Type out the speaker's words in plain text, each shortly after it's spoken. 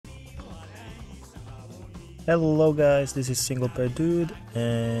Hello guys, this is Single Player Dude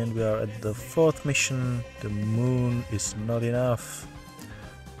and we are at the 4th mission. The moon is not enough.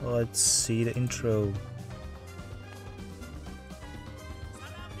 Let's see the intro.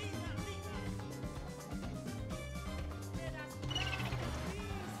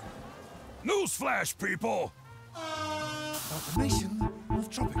 Newsflash, people! Automation of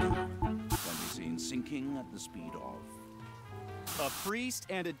Tropico can be seen sinking at the speed of... A priest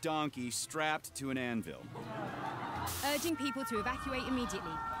and a donkey strapped to an anvil. Urging people to evacuate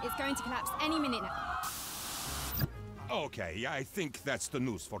immediately. It's going to collapse any minute now. Okay, I think that's the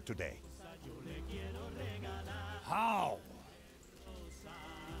news for today. How?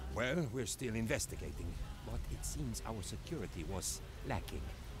 Well, we're still investigating, but it seems our security was lacking,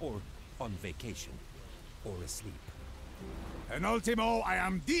 or on vacation, or asleep. And Ultimo, I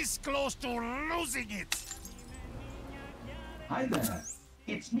am this close to losing it! Hi there.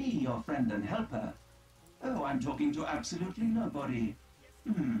 It's me, your friend and helper. Oh, I'm talking to absolutely nobody.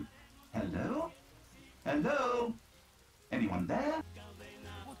 Hello? Hello? Anyone there?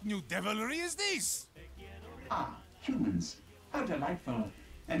 What new devilry is this? Ah, humans. How delightful.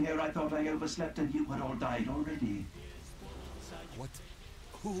 And here I thought I overslept and you had all died already. What?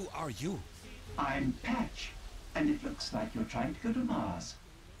 Who are you? I'm Patch, and it looks like you're trying to go to Mars.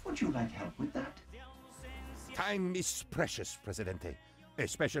 Would you like help with that? Time is precious, Presidente.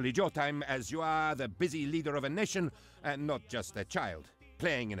 Especially your time, as you are the busy leader of a nation, and not just a child,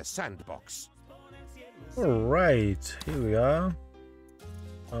 playing in a sandbox. Alright, here we are.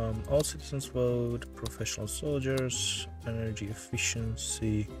 All citizens vote, professional soldiers, energy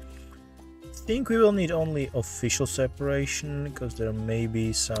efficiency. I think we will need only official separation, because there may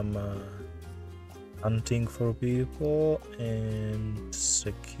be some hunting for people and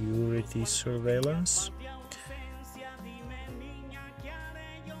security surveillance.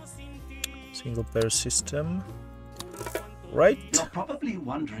 Single player system. Right? You're probably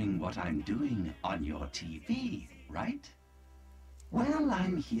wondering what I'm doing on your TV, right? Well,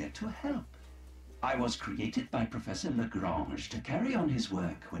 I'm here to help. I was created by Professor Lagrange to carry on his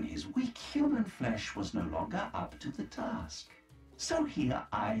work when his weak human flesh was no longer up to the task. So here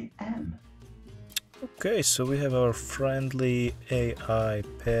I am. Okay, so we have our friendly AI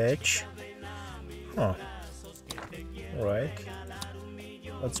Patch. Huh. Alright.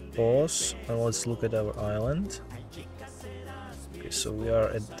 Let's pause and let's look at our island. Okay, so we are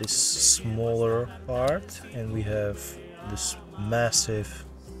at this smaller part and we have this massive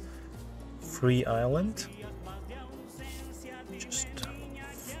free island. Just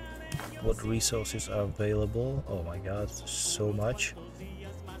what resources are available. Oh my god, so much.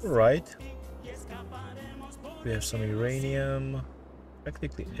 Right. We have some uranium.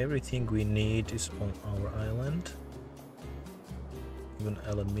 Practically everything we need is on our island. Even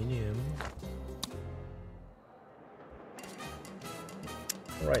aluminium.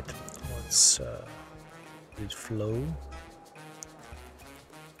 Right, let's let it flow.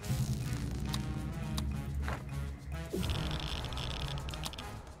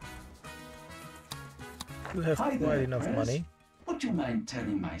 You have Hi quite there, enough Press. money. Would you mind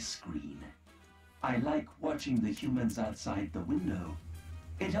turning my screen? I like watching the humans outside the window.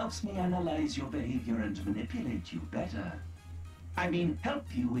 It helps me analyze your behavior and manipulate you better. I mean, help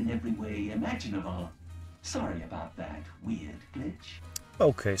you in every way imaginable. Sorry about that weird glitch.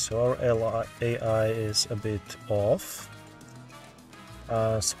 Okay, so our AI is a bit off.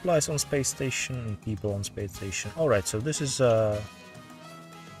 Supplies on space station and people on space station. Alright, so this is a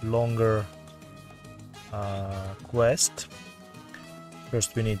longer quest.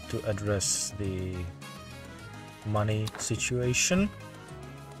 First we need to address the money situation.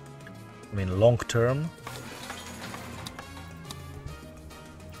 I mean long term.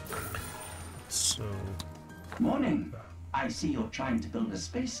 So... Morning. I see you're trying to build a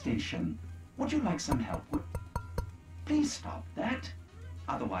space station. Would you like some help with... Please stop that.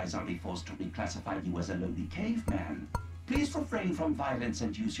 Otherwise I'll be forced to reclassify you as a lowly caveman. Please refrain from violence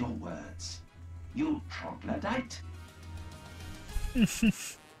and use your words. You troglodyte.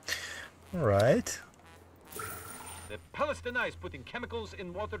 Alright. The Palestinians putting chemicals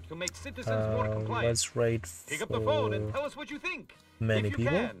in water to make citizens more compliant. Let's raid Pick up the phone and for tell us what you think. many if you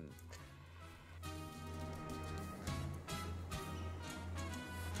people. Can.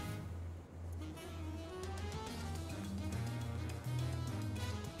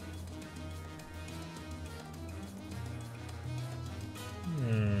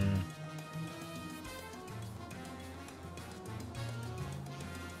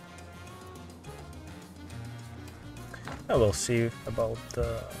 I will see about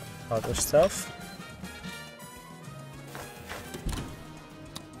other stuff.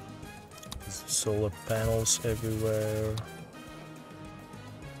 solar panels everywhere.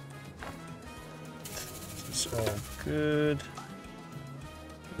 It's all good. Do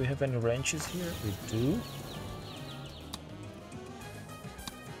we have any wrenches here? We do.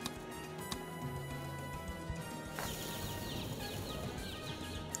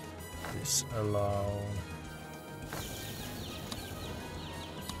 This allow.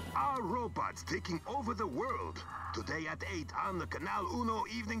 Our robots taking over the world. Today at 8 on the Canal Uno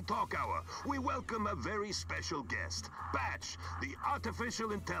Evening Talk Hour, we welcome a very special guest, Batch, the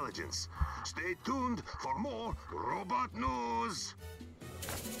artificial intelligence. Stay tuned for more robot news.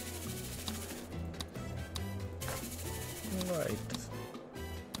 Right.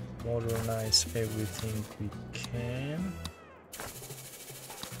 Modernize everything we can.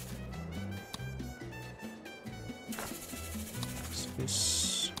 Is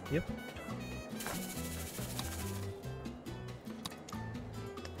this? Yep.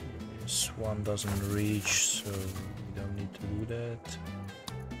 This one doesn't reach, so we don't need to do that.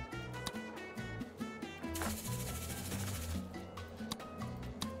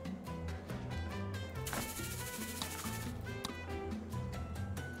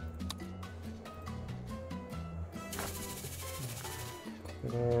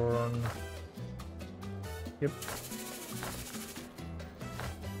 Corn. Yep.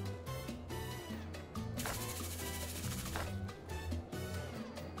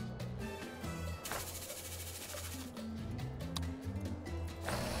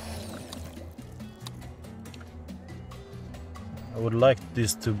 I would like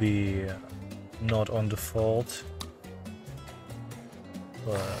this to be not on default,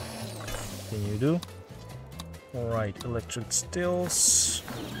 but what can you do? Alright, electric stills.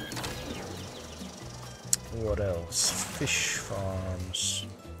 What else? Fish farms.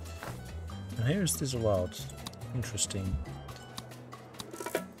 And here's this allowed. Interesting.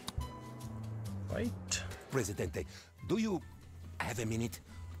 Right. Presidente, do you have a minute?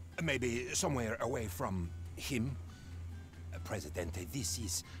 Maybe somewhere away from him? Presidente, this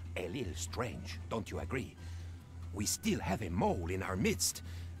is a little strange, don't you agree? We still have a mole in our midst,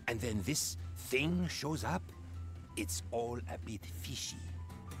 and then this thing shows up? It's all a bit fishy.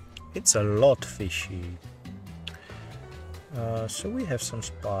 It's a lot fishy. So we have some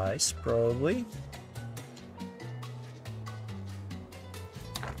spies, probably.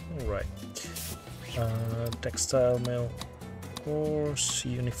 Alright. Textile mill, of course.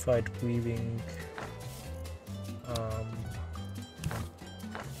 Unified weaving.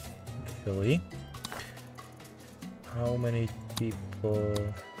 Philly. How many people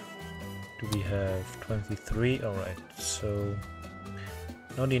do we have? 23. Alright, so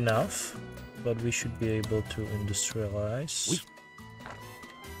not enough, but we should be able to industrialize.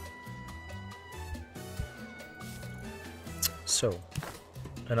 So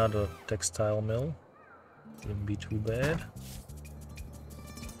another textile mill wouldn't be too bad.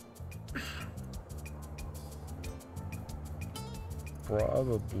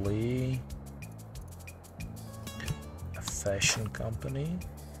 Probably a fashion company.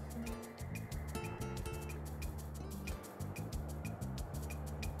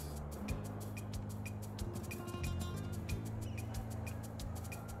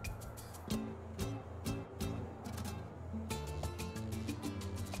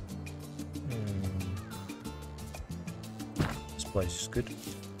 This place is good.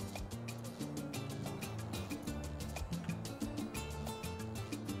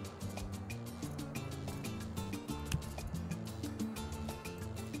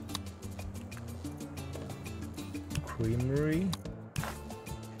 Creamery.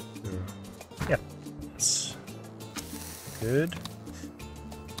 Sure. Yeah, that's good.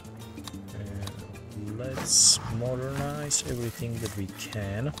 And let's modernize everything that we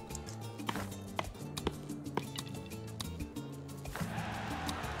can. Of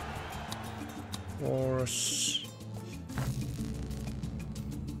course,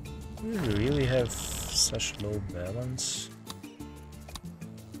 we really have such low balance.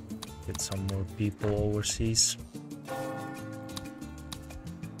 Get some more people overseas.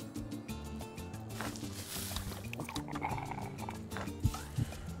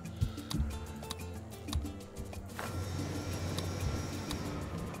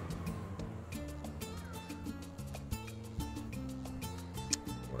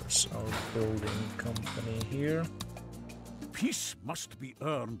 Our building company here. Peace must be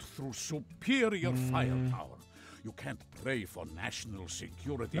earned through superior firepower. You can't pray for national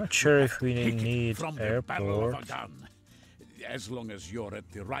security. Not sure if we take it need from the barrel of airport. a gun. As long as you're at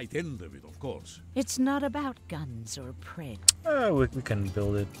the right end of it, of course. It's not about guns or prey. We can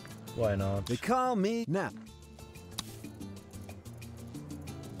build it. Why not? They call me Nap.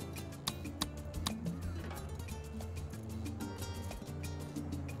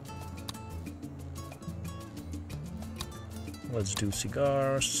 Let's do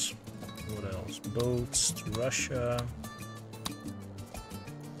cigars. What else? Boats to Russia.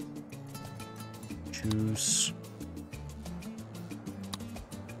 Juice.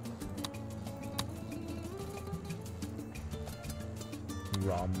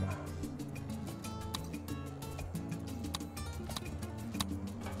 Rum.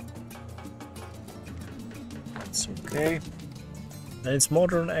 It's okay. And it's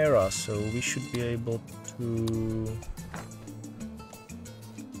modern era, so we should be able to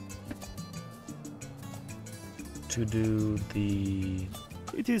do the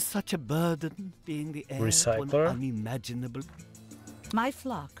It is such a burden being the heir to recycler. an unimaginable. My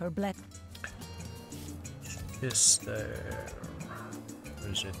flock are black. Is there?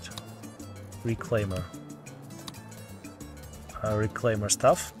 Where is it? Reclaimer. Reclaimer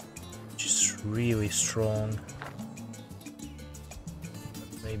stuff, which is really strong.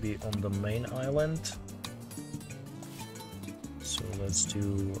 Maybe on the main island. So let's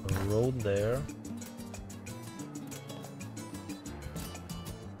do a road there.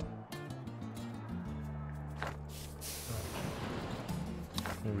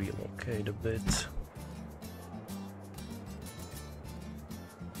 Relocate a bit.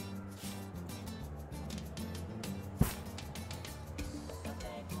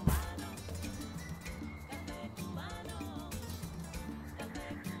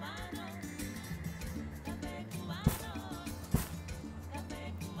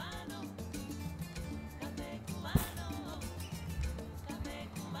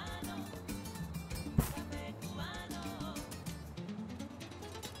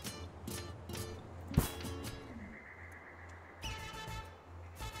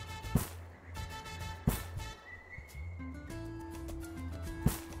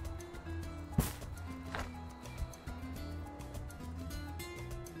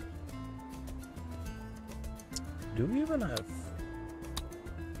 Do we even have?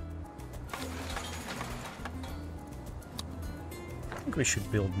 I think we should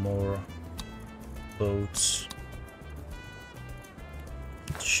build more boats.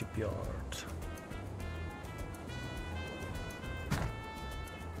 Shipyard.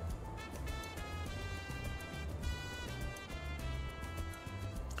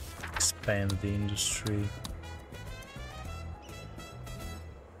 Expand the industry.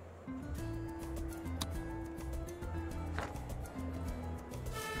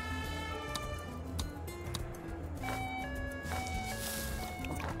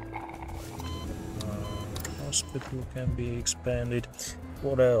 Hospital can be expanded.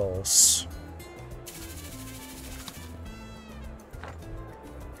 What else?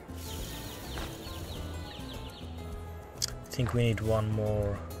 I think we need one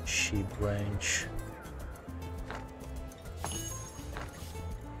more sheep ranch.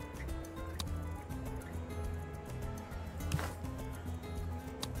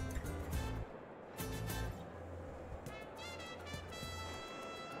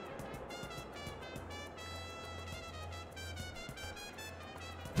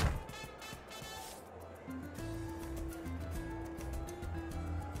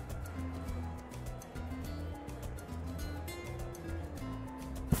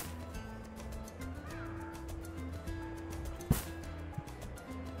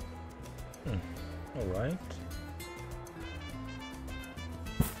 Alright.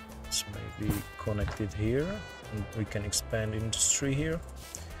 It's maybe connected here, and we can expand industry here.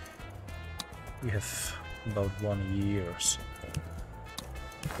 We have about 1 year. So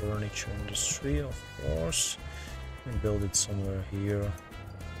furniture industry, of course. And build it somewhere here.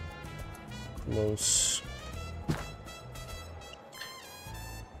 Close.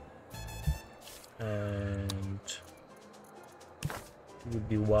 And it would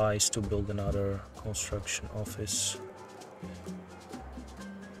be wise to build another construction office.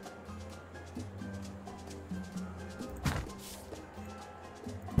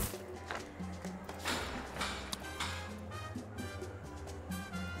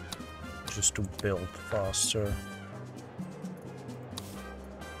 Just to build faster.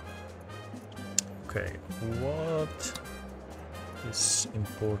 Okay, what is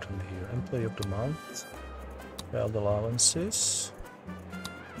important here? Employee of the month, child allowances.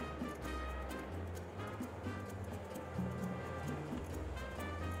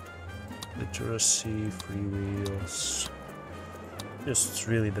 Literacy, free wheels, just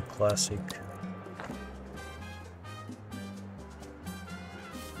really the classic.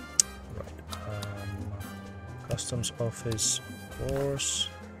 Right, customs office, of course.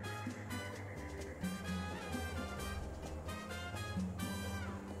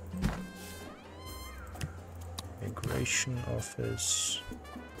 Immigration office.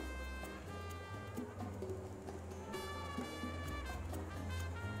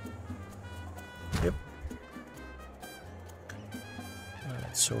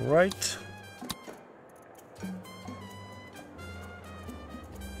 It's alright.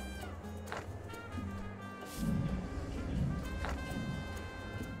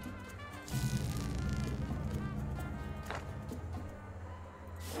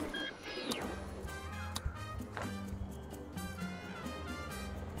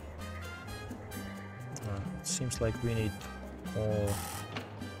 Seems like we need more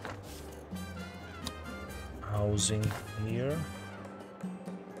housing here.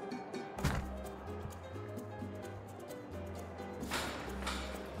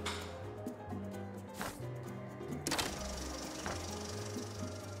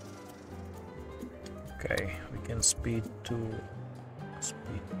 Okay, we can speed to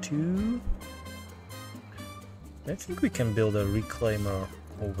speed 2. I think we can build a reclaimer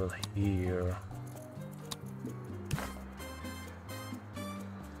over here.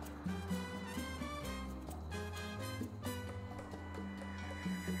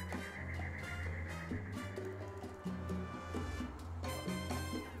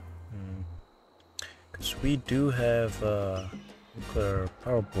 We do have a nuclear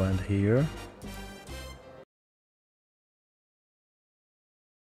power plant here.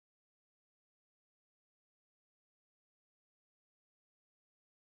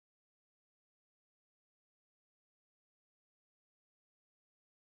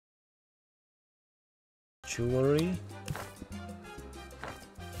 Jewelry.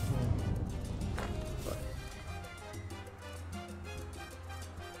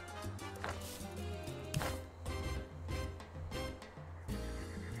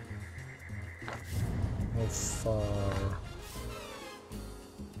 How far?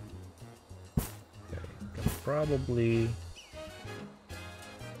 Okay, can probably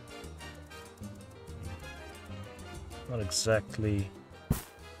not exactly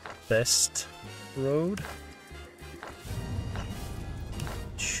best road.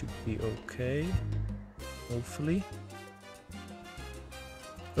 Should be okay, hopefully.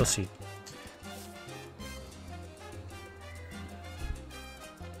 We'll see.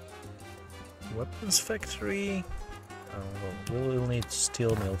 Weapons factory. Well, we'll need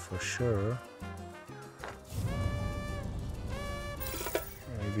steel mill for sure.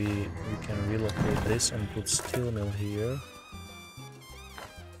 Maybe we can relocate this and put steel mill here.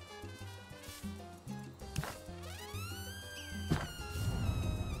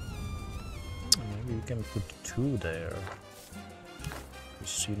 Maybe we can put 2 there,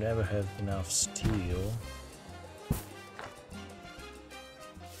 because you never have enough steel.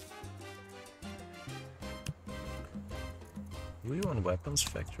 Do we want weapons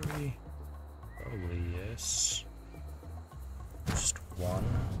factory? Probably yes. Just one.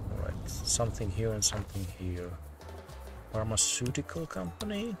 Alright, something here and something here. Pharmaceutical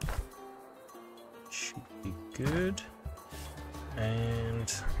company. Should be good.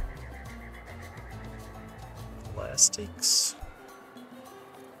 And plastics.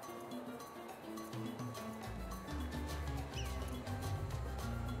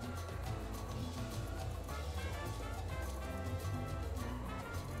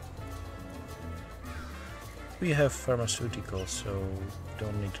 We have pharmaceuticals, so we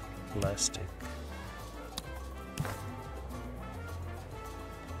don't need plastic.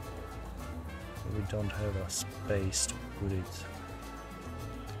 We don't have a space to put it.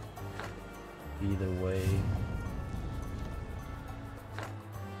 Either way.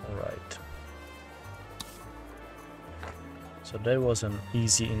 Alright. So that was an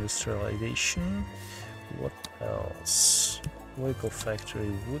easy industrialization. What else? Vehicle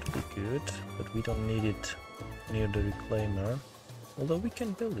factory would be good, but we don't need it near the reclaimer, although we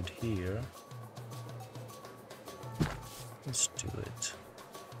can build it here. Let's do it.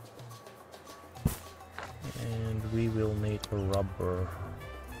 And we will need a rubber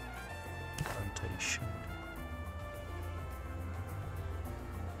plantation.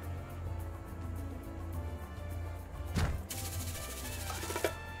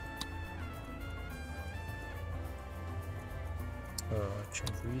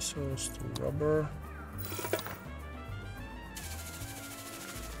 Change resource to rubber.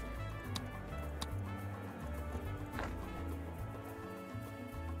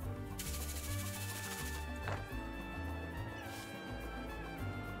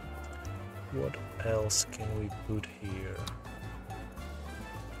 What else can we put here?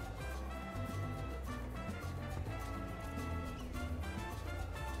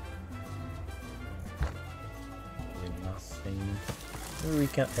 Nothing. Maybe we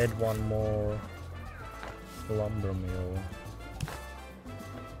can add one more lumber mill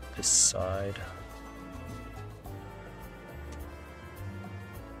this side.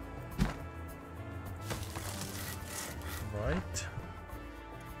 Right.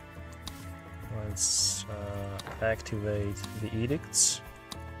 Let's activate the edicts.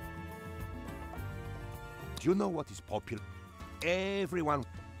 Do you know what is popular? Everyone.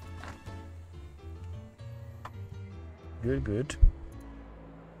 Good, good.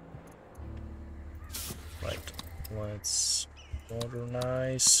 Right, let's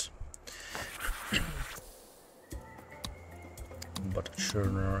modernize. Butter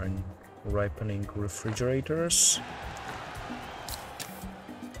churner and ripening refrigerators.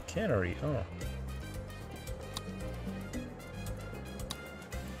 Cannery, oh.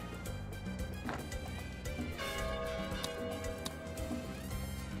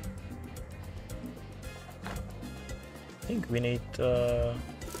 I think we need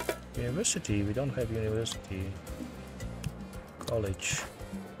university. We don't have university. College.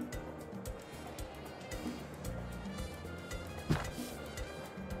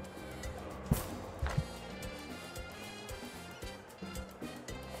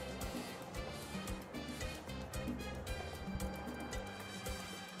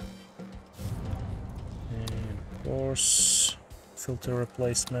 And of course, filter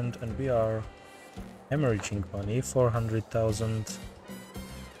replacement, and we are hemorrhaging money, 400,000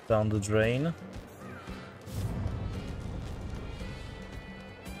 down the drain.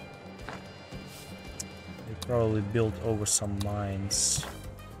 They probably built over some mines.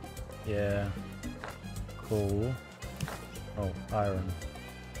 Yeah, coal. Oh, iron.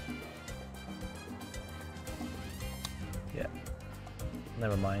 Yeah,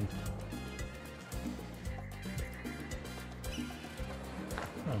 never mind.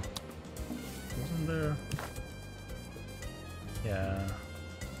 Oh. Wasn't there? Yeah.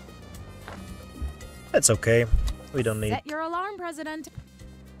 That's okay. We don't need Set your alarm, President.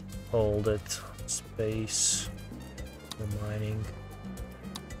 all that space for mining.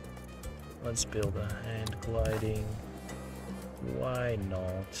 Let's build a hand gliding. Why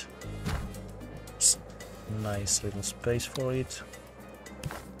not? Just nice little space for it.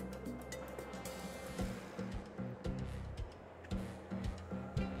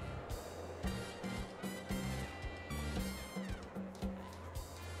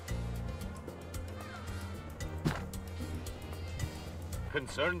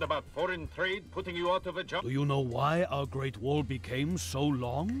 Concerned about foreign trade putting you out of a job? Do you know why our Great Wall became so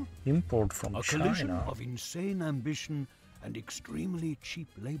long? Import from A collision China. of insane ambition and extremely cheap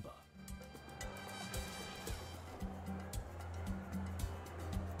labor.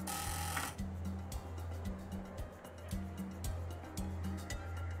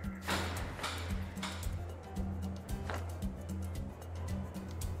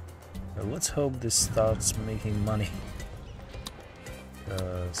 Well, let's hope this starts making money.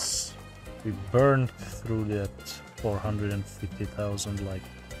 Because we burned through that 450,000 like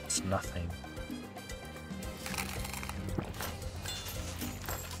it's nothing.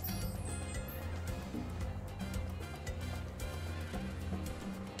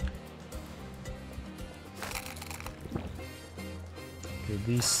 Okay,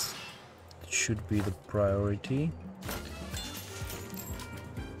 this should be the priority.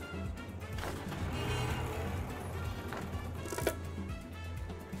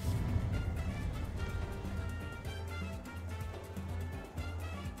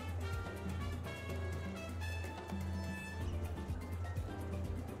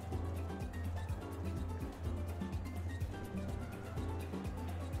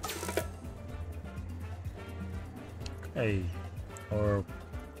 Hey, our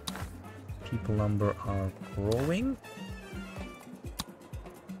people number are growing.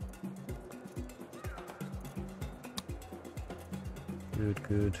 Good,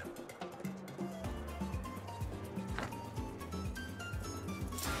 good.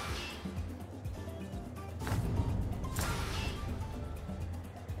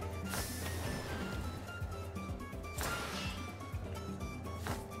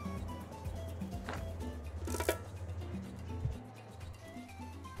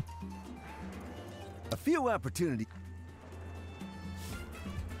 A few opportunities.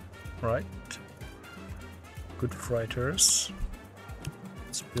 Right. Good freighters.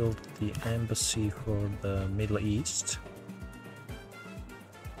 Let's build the embassy for the Middle East.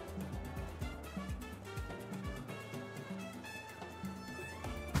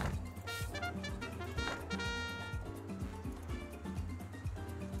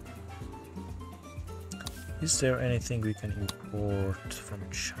 Is there anything we can import from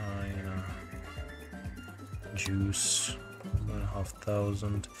China? Juice,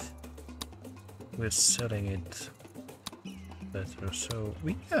 1,500. We're selling it better, so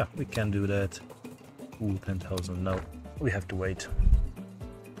we can do that. Ooh, 10,000. No, we have to wait.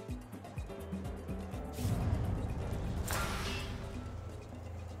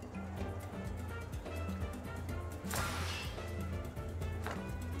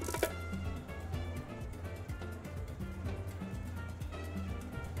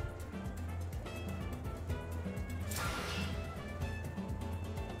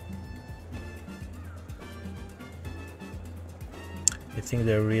 I think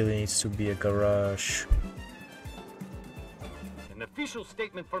there really needs to be a garage. An official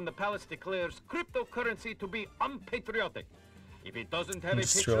statement from the palace declares cryptocurrency to be unpatriotic. If it doesn't have a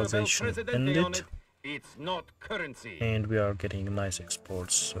picture of El Presidente on it, it's not currency. And we are getting nice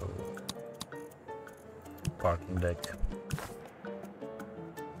exports, so parking deck.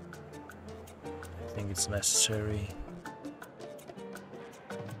 I think it's necessary.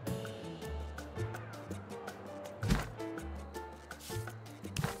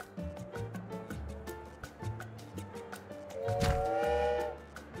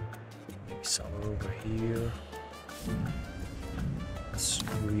 Maybe somewhere over here. Let's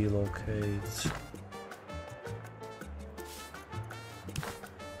relocate.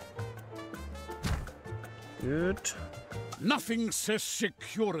 Good. Nothing says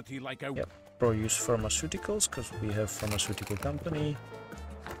security like a... Yep. Produce pharmaceuticals, because we have pharmaceutical company.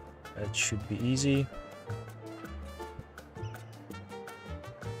 That should be easy.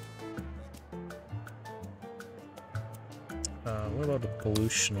 What about the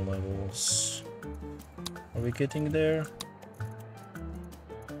pollution levels? Are we getting there?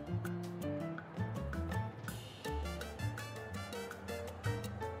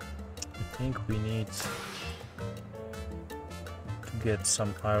 I think we need to get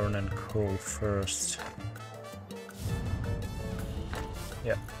some iron and coal first.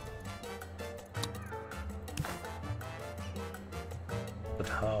 Yeah. But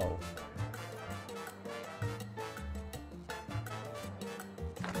how?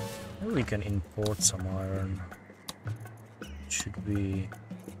 Maybe we can import some iron. Should be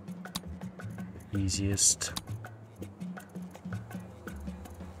the easiest.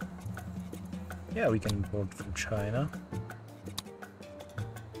 Yeah, we can import from China.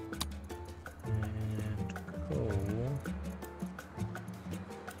 And coal.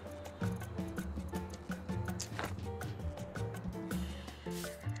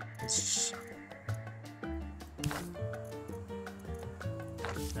 Let's...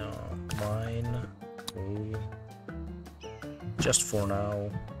 No, mine. Coal. Just for now.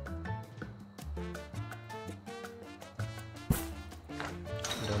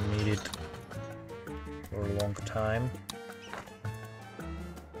 Don't need it for a long time.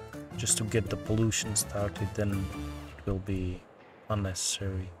 Just to get the pollution started, then it will be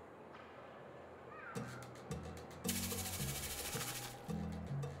unnecessary.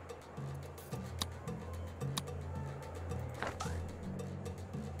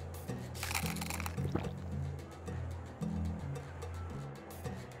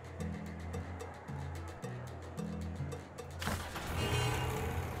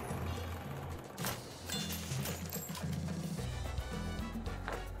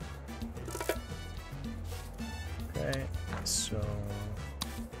 Okay, so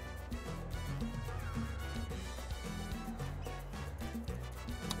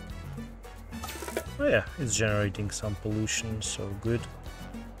oh yeah, it's generating some pollution, so good.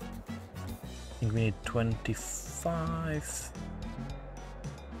 I think we need 25.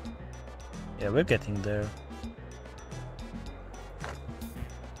 Yeah, we're getting there.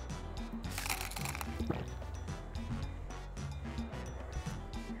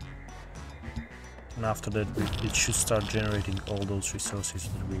 And after that, it should start generating all those resources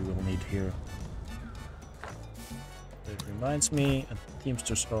that we will need here. That reminds me, a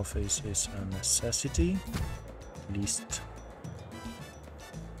Teamster's office is a necessity. At least,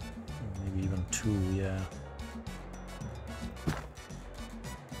 maybe even 2, yeah.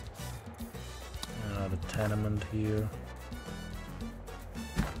 Another tenement here.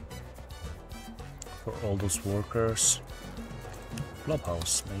 For all those workers.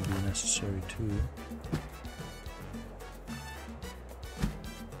 Clubhouse may be necessary too.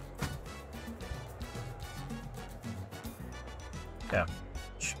 Yeah,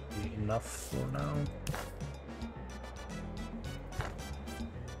 should be enough for now.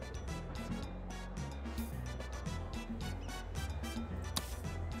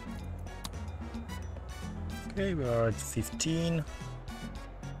 Okay, we are at 15.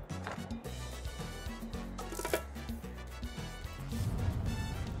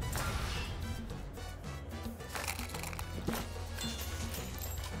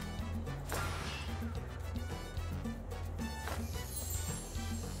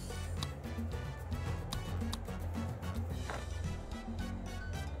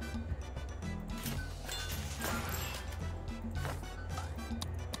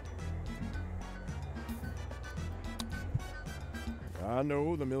 I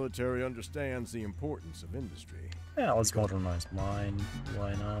know the military understands the importance of industry. Yeah, let's modernize mine.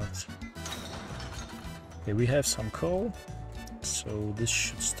 Why not? Okay, we have some coal, so this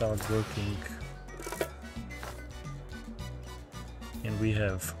should start working And we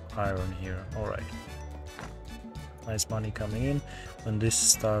have iron here. Alright. Nice money coming in. When this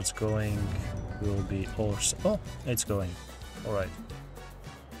starts going, we'll be also... Oh, it's going. Alright.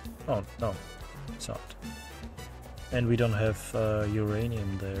 Oh, no. It's not. And we don't have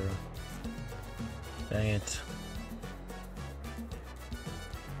uranium there. Dang it.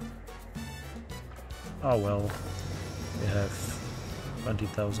 Oh well. We have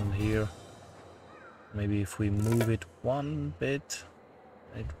 20,000 here. Maybe if we move it one bit,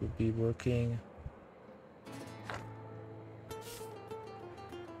 it would be working.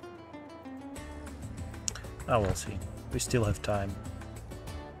 Ah, we'll see. We still have time.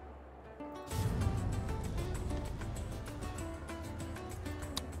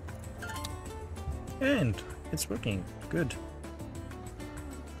 And it's working. Good.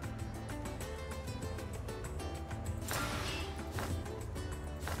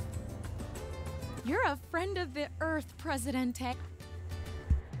 You're a friend of the Earth, Presidente.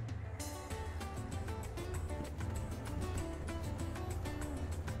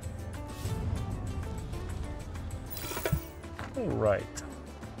 All right.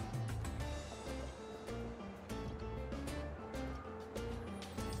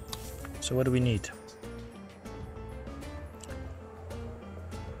 So what do we need?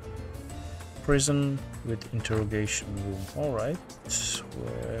 Prison with interrogation room. All right.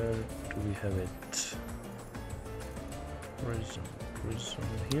 Where do we have it? Prison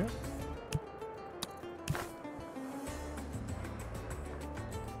here.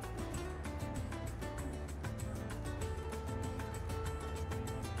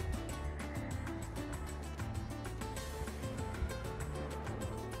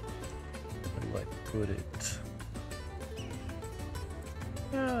 Where do I put it?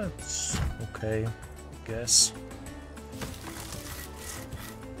 Yeah, it's okay, I guess.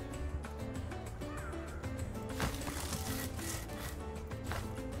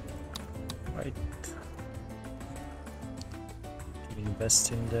 Right.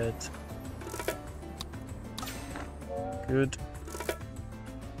 Invest in that. Good.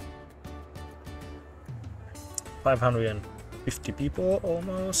 550 people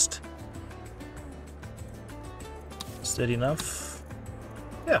almost. Is that enough?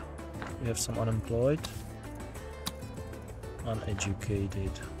 Yeah. We have some unemployed.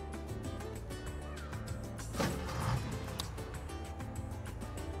 Uneducated.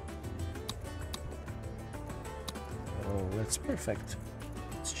 Oh, that's perfect.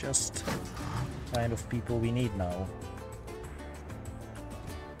 It's just the kind of people we need now.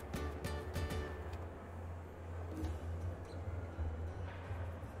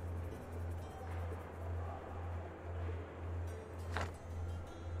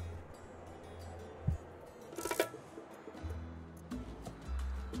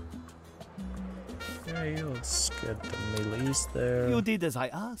 Okay, let's get the Middle East there. You did as I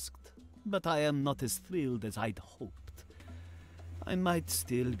asked, but I am not as thrilled as I'd hoped. I might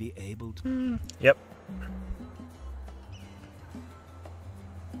still be able to... Yep.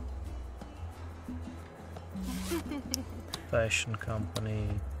 Fashion company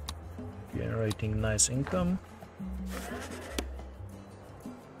generating nice income.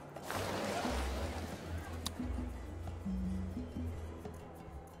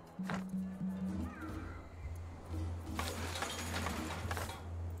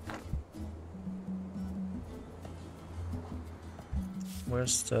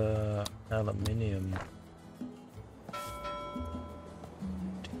 Where's the aluminium?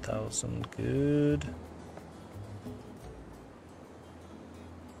 20,000, good.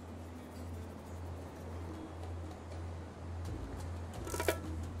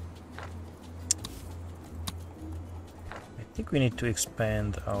 I think we need to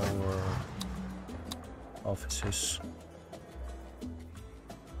expand our offices.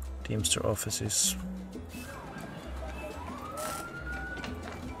 Teamster offices.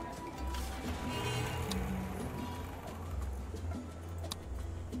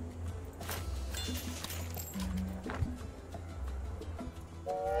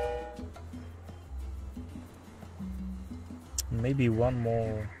 Maybe one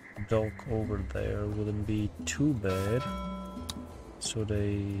more dock over there wouldn't be too bad, so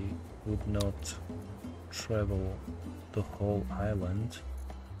they would not travel the whole island.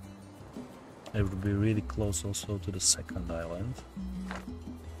 It would be really close also to the second island.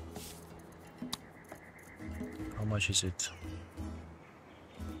 How much is it?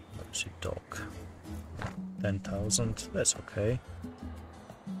 Where's it dock? 10,000, that's okay.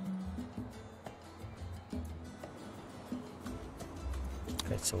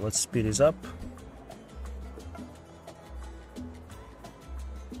 Okay, so let's speed this up.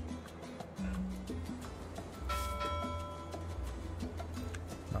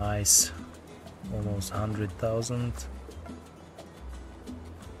 Nice. Almost 100,000.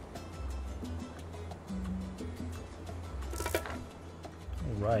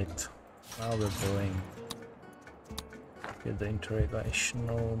 Alright. Now we're going. Get the interrogation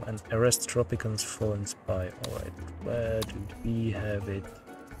room and arrest Tropico's foreign spy. Alright, where did we have it?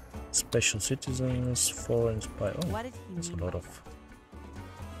 Special citizens, foreign spy. Oh, that's a lot of.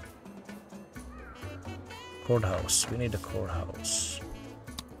 Courthouse. We need a courthouse.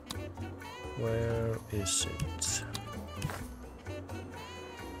 Where is it?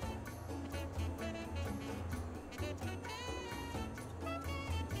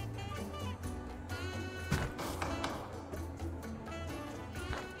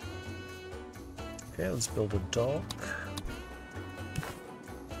 Okay, let's build a dock.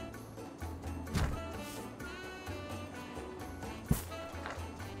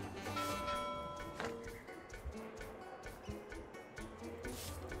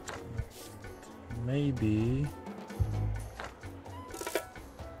 Maybe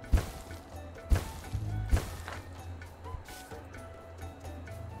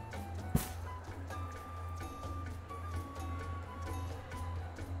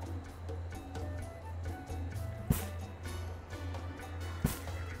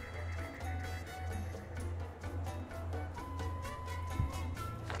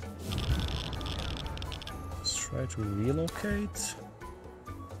let's try to relocate.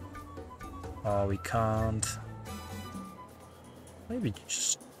 Oh, we can't. Maybe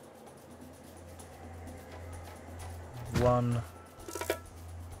just one.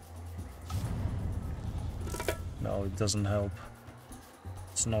 No, it doesn't help.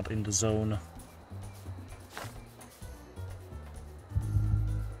 It's not in the zone.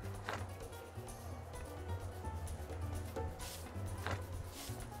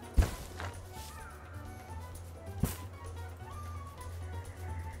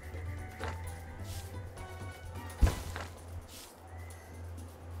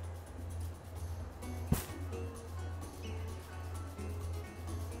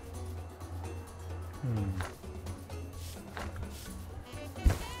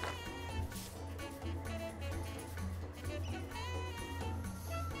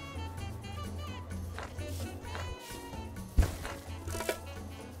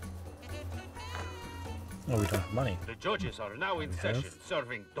 Oh, we don't have money. The judges are now in session,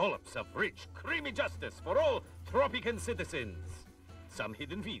 serving dollops of rich, creamy justice for all Tropican citizens. Some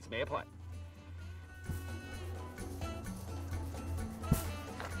hidden fees may apply.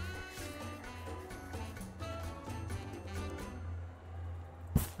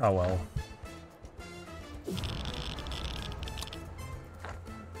 Oh well.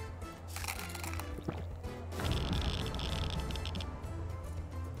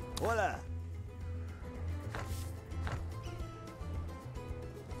 Hola.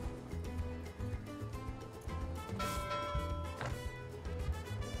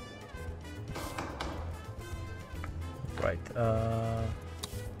 Right,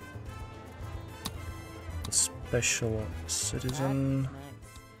 special citizen,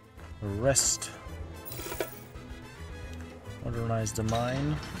 arrest, modernize the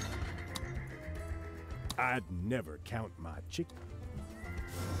mine. I'd never count my chicken.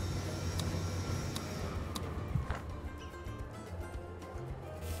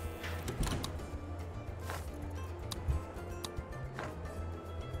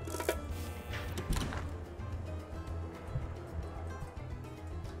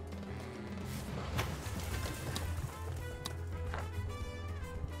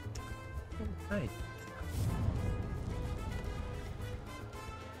 Right.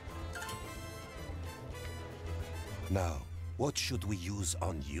 Now, what should we use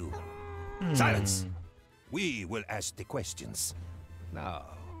on you? Silence! We will ask the questions. Now,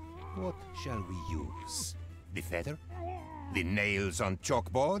 what shall we use? The feather? The nails on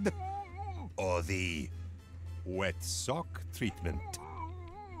chalkboard? Or the wet sock treatment?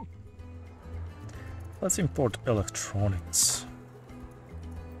 Let's import electronics.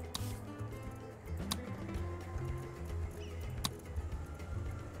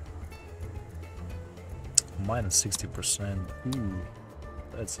 Minus 60%. Ooh,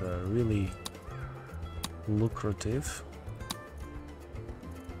 that's really lucrative.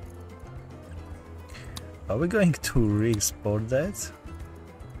 Are we going to re-export that?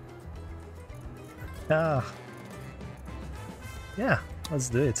 Ah, yeah, let's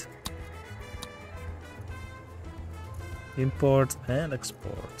do it. Import and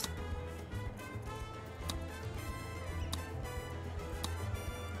export.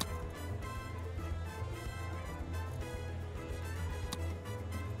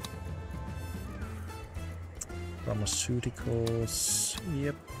 Pharmaceuticals,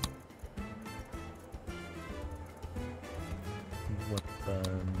 yep.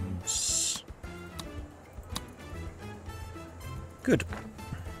 Weapons. Good.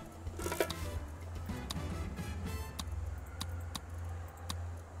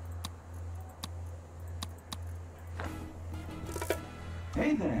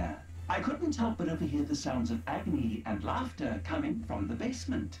 Hey there. I couldn't help but overhear the sounds of agony and laughter coming from the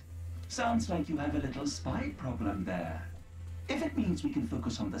basement. Sounds like you have a little spy problem there. If it means we can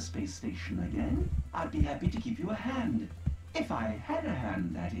focus on the space station again, I'd be happy to give you a hand. If I had a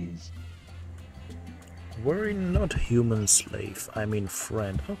hand, that is. Worry not, human slave. I mean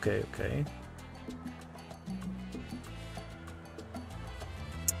friend. Okay, okay.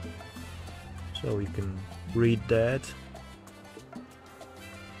 So we can read that.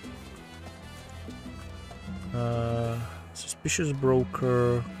 Suspicious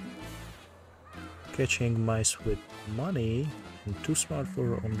broker. Catching mice with money. And too smart for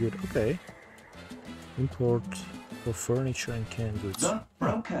her own good. Okay. Import for furniture and canned goods. The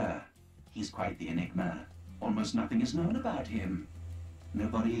broker. He's quite the enigma. Almost nothing is known about him.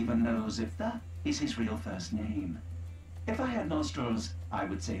 Nobody even knows if that is his real first name. If I had nostrils, I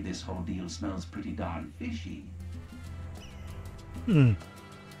would say this whole deal smells pretty darn fishy. 2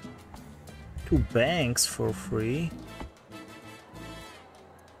 banks for free.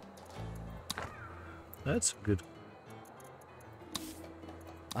 That's good.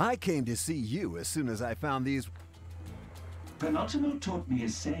 I came to see you as soon as I found these. Penultimo taught me a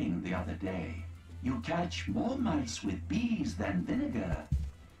saying the other day. You catch more mice with bees than vinegar.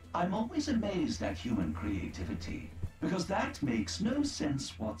 I'm always amazed at human creativity, because that makes no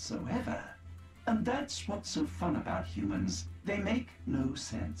sense whatsoever. And that's what's so fun about humans. They make no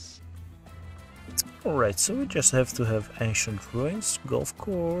sense. Alright, so we just have to have ancient ruins, golf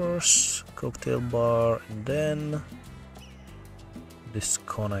course, cocktail bar, and then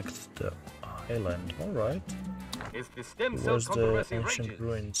disconnect the island. Alright. Is the stem cell Where's the controversy ancient rages?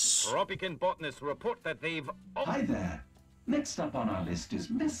 ruins? Tropican botanists report that they've... Hi there. Next up on our list is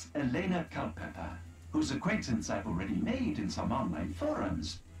Miss Elena Culpepper, whose acquaintance I've already made in some online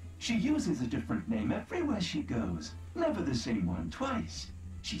forums. She uses a different name everywhere she goes, never the same one twice.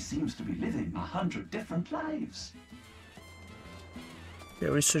 She seems to be living 100 different lives. Okay,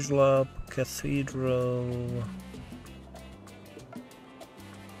 research lab, cathedral.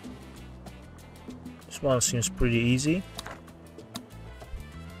 This one seems pretty easy.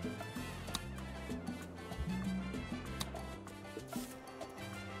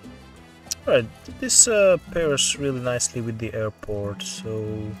 Alright, this pairs really nicely with the airport,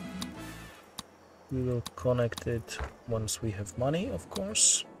 so we will connect it once we have money, of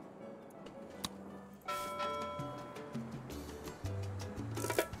course.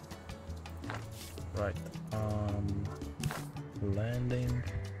 Right, landing.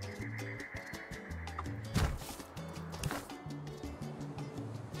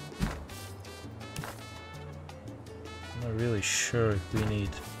 I'm not really sure if we need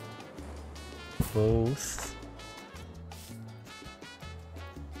both.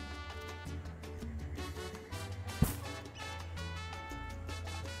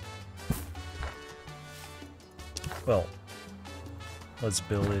 Well, let's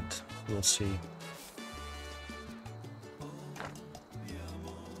build it, we'll see.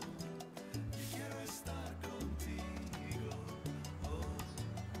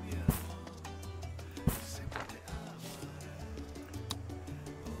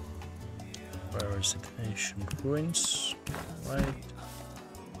 Where is it? Ancient ruins, right?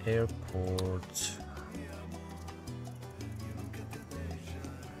 Airport.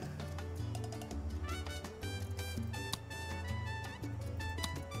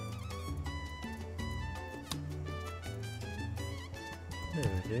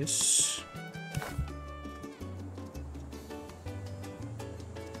 There it is.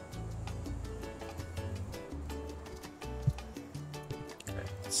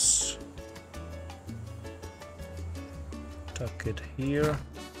 Let's tuck it here.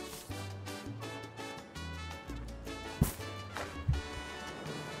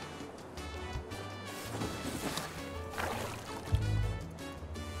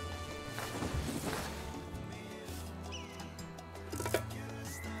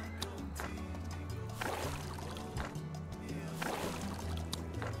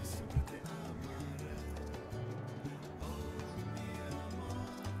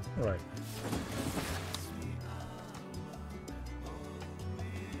 Right.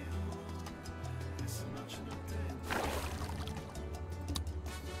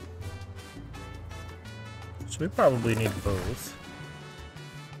 So we probably need both.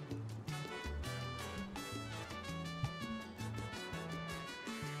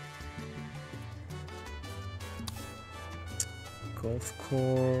 golf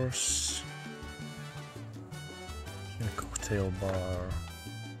course. And a cocktail bar.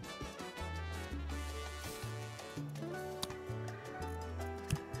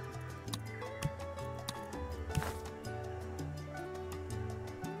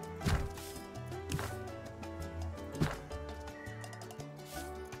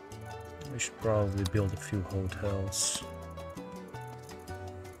 We should probably build a few hotels.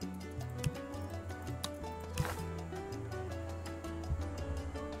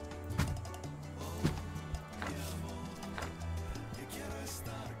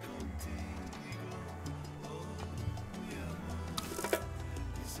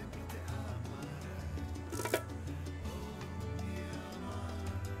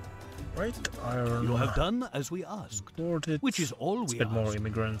 Right, iron. You have done as we asked, Boarded. which is all Let's we get ask. more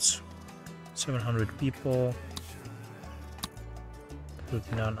immigrants. 700 people.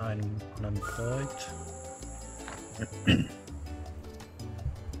 39 unemployed.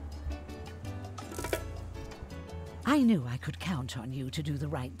 I knew I could count on you to do the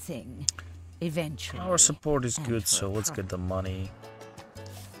right thing. Eventually. Our support is and good, for so a let's get the money.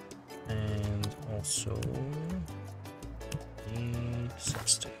 And also need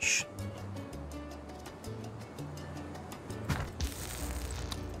substation.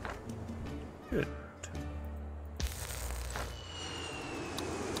 Good.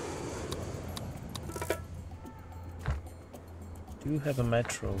 Do you have a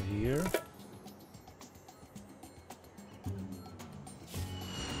metro here?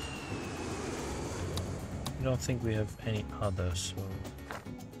 I don't think we have any other, so...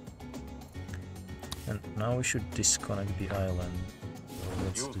 And now we should disconnect the island. So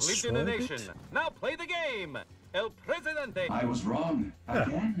let's You've lived destroy in a it. nation. Now play the game. El Presidente. I was wrong.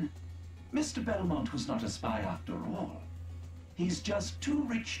 Again. Mr. Belmont was not a spy after all. He's just too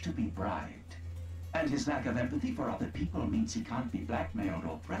rich to be bribed. And his lack of empathy for other people means he can't be blackmailed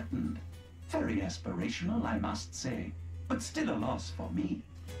or threatened. Very aspirational, I must say. But still a loss for me.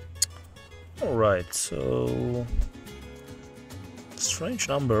 Alright, so... Strange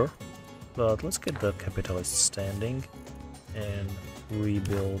number. But let's get the capitalists standing. And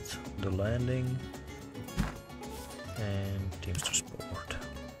rebuild the landing. And Teamsters Port.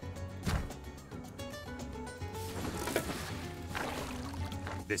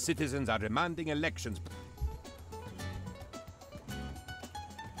 The citizens are demanding elections.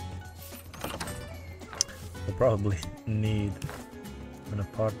 We'll probably need an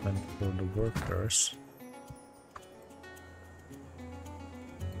apartment for the workers.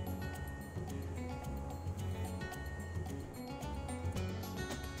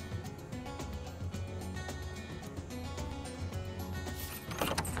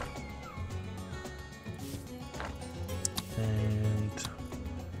 And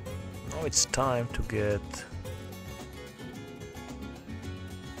now it's time to get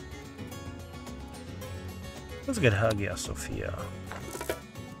let's get Hagia Sophia.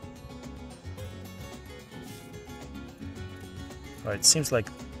 Right, seems like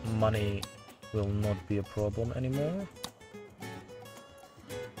money will not be a problem anymore.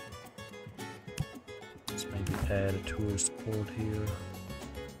 Let's maybe add a tourist port here.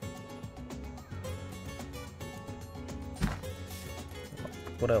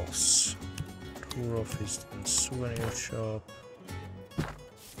 What else? Tour office and souvenir shop.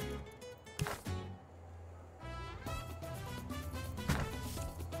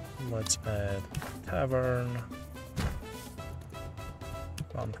 Let's add tavern.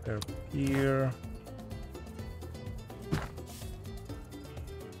 Bunker here.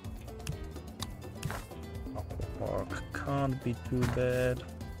 Aqua park can't be too bad.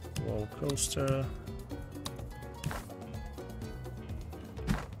 Roller coaster.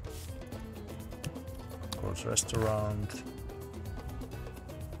 Of course, restaurant.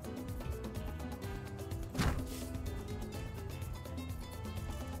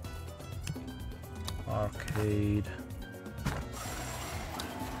 Arcade.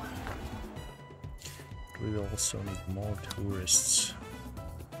 We also need more tourists.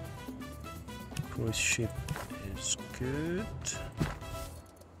 Cruise ship is good.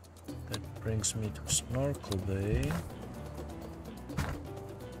 That brings me to Snorkel Bay.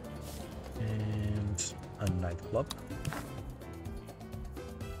 And a nightclub.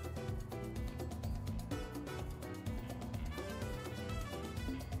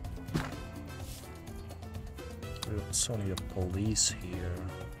 We also need a police here.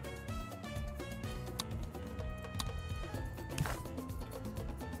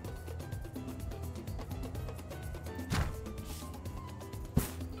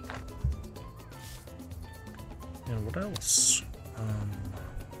 And what else?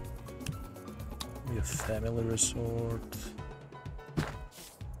 We have family resort.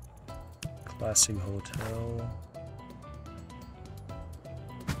 Classic hotel.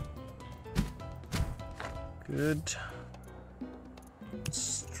 Good.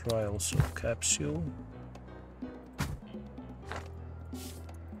 Let's try also capsule.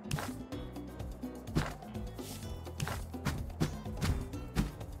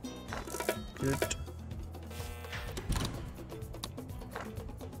 Good.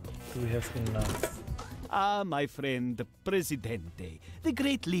 Do we have enough? Ah, my friend, Presidente, the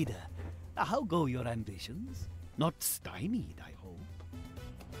great leader. How go your ambitions? Not stymied, I hope.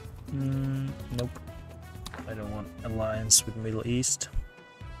 Nope. I don't want alliance with Middle East.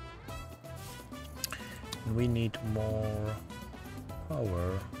 And we need more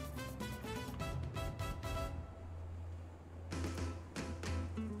power.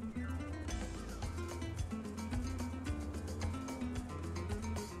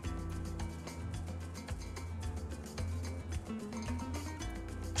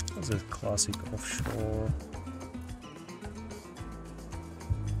 That's a classic offshore.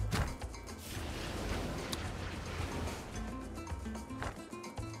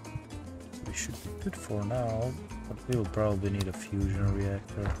 We should be good for now, but we'll probably need a fusion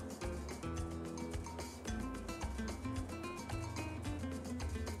reactor.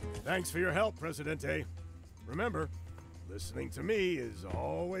 Thanks for your help, Presidente. Remember, listening to me is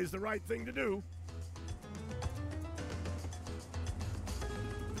always the right thing to do.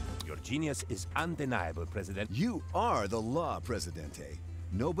 Your genius is undeniable, President. You are the law, Presidente.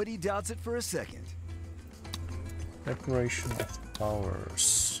 Nobody doubts it for a second. Preparation of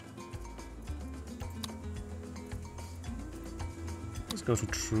powers. Let's go to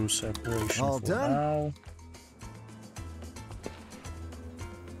true separation All for done? now.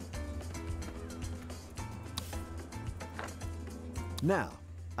 Now,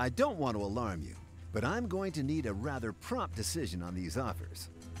 I don't want to alarm you, but I'm going to need a rather prompt decision on these offers.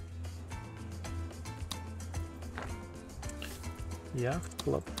 Yacht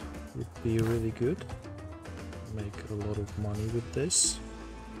club would be really good. Make a lot of money with this.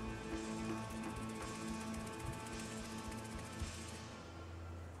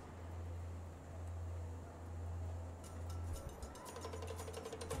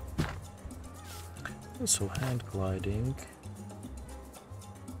 Also hand gliding.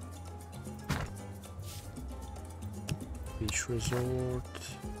 Beach resort.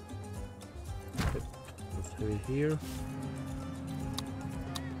 Yep, let's have it here.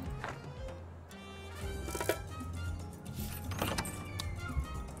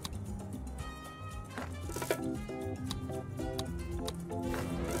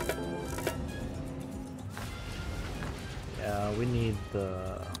 Yeah, we need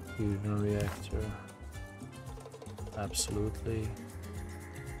the fusion reactor. Absolutely.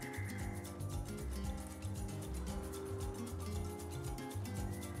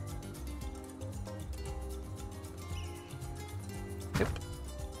 Yep.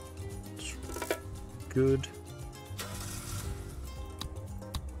 Good.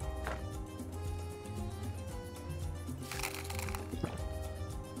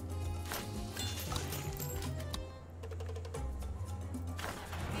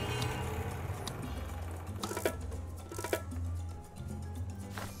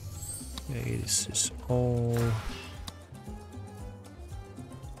 Okay, this is all.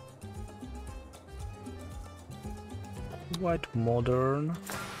 Quite modern.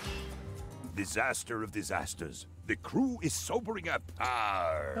 Disaster of disasters. The crew is sobering up.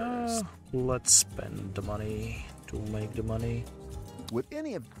 Let's spend the money to make the money. Would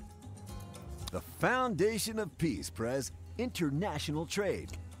any of the foundation of peace, Prez, international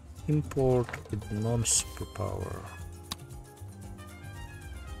trade. Import with non-superpower.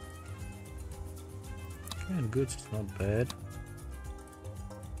 And goods is not bad.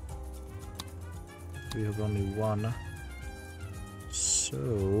 We have only one.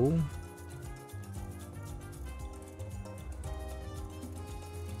 So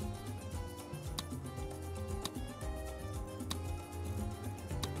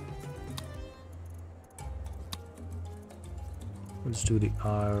let's do the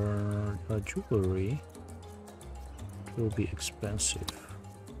iron jewelry. It will be expensive.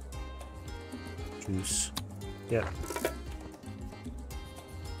 Juice. Yeah.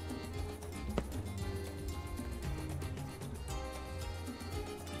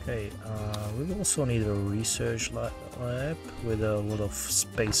 Okay, we also need a research lab with a lot of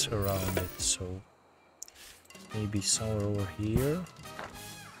space around it, so maybe somewhere over here.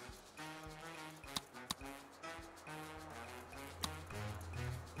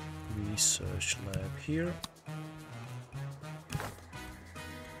 Research lab here.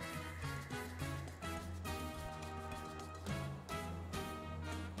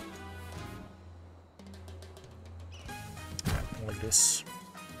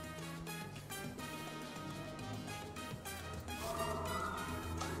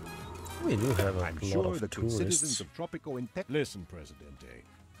 We do have a I'm lot sure of the good citizens tourists. of Tropico and Listen, Presidente.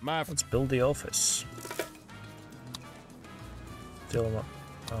 Let's build the office. Still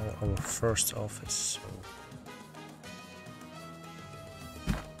our first office. So.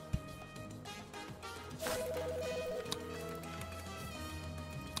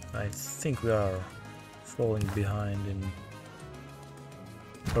 I think we are falling behind in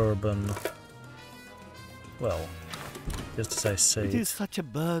urban. Well, just as I say. It is such a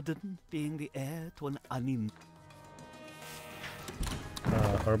burden being the heir to an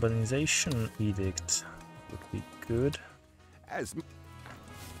urbanization edict would be good.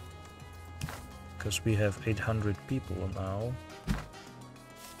 Because we have 800 people now.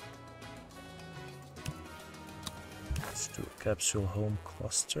 Let's do a capsule home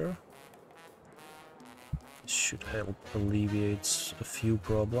cluster. This should help alleviate a few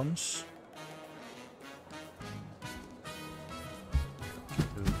problems.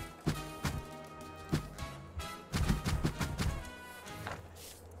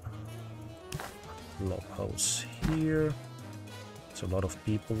 Log house here. It's a lot of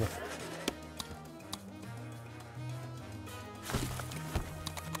people.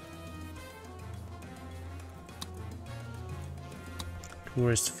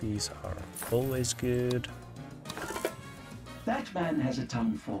 Tourist fees are always good. That man has a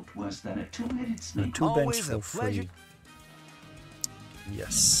tongue forked worse than a two-headed snake. 2 banks for free.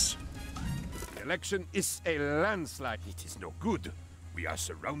 Yes. The election is a landslide. It is no good. We are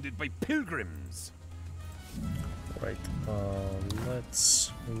surrounded by pilgrims. Right,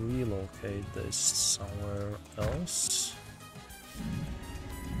 let's relocate this somewhere else.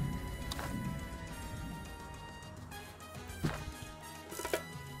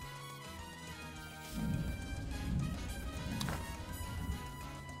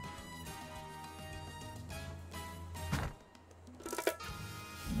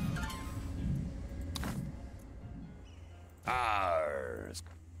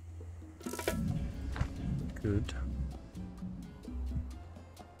 Good.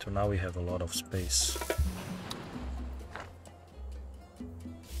 So now we have a lot of space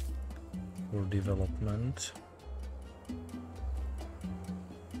for development.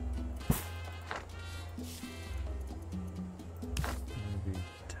 Maybe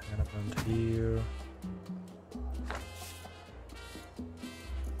tenement here.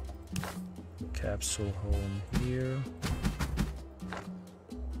 Capsule home here.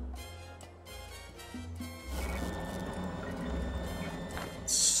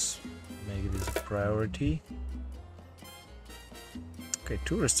 Priority. Okay,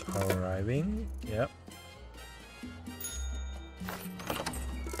 tourists are arriving. Yep.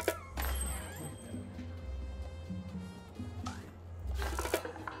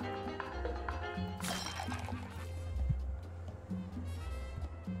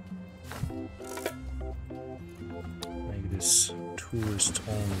 Make this tourist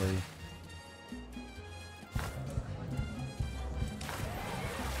only.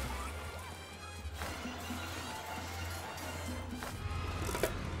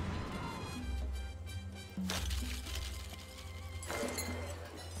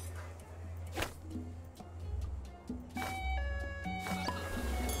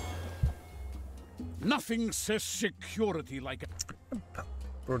 Nothing says security like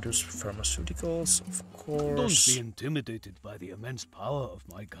Produce pharmaceuticals, of course. Don't be intimidated by the immense power of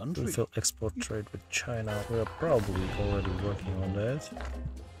my country. Fulfill export trade with China. We are probably already working on that.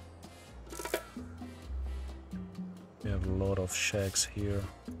 We have a lot of shacks here.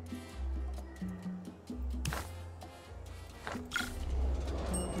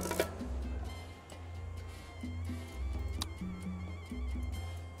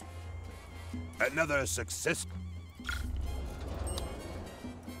 Another success.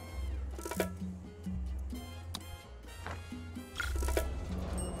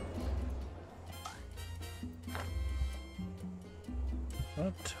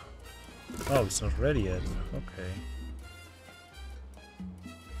 What? Oh, it's not ready yet. Okay.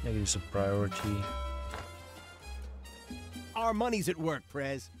 Make this a priority. Our money's at work,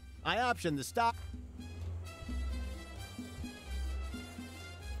 Prez. I optioned the stock.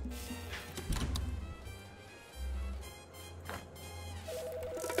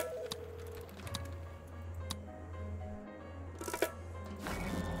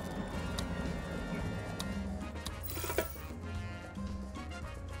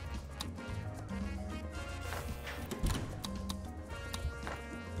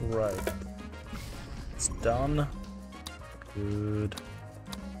 Right. It's done. Good.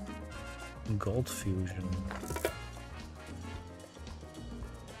 Gold fusion.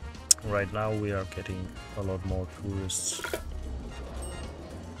 Right now we are getting a lot more tourists.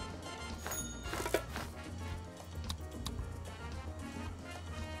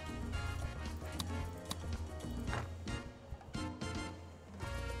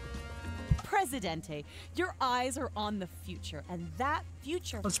 Presidente, your eyes are on the future, and that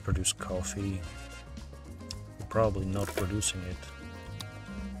future... Let's produce coffee. We're probably not producing it.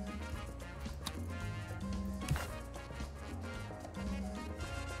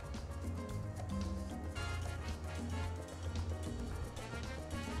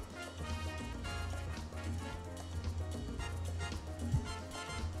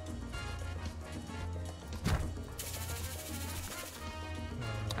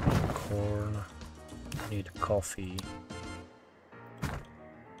 Corn. Need coffee.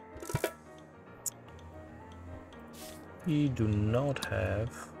 We do not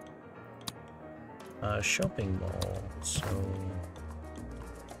have a shopping mall, so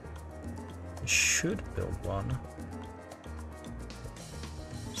we should build one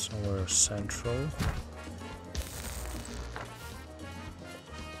somewhere central.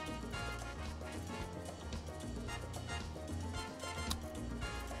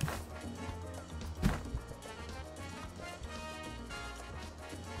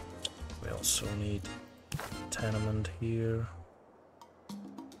 We also need tenement here.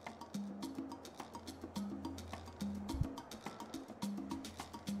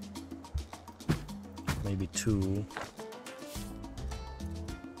 Maybe two.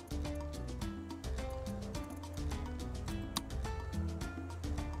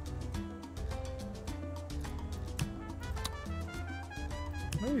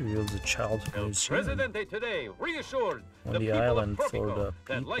 Maybe build a child museum Presidente today reassured on the the people island of for Tropico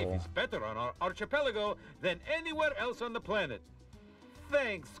the that life people. is better on our archipelago than anywhere else on the planet.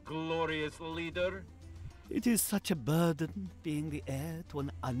 Thanks, glorious leader. It is such a burden being the heir to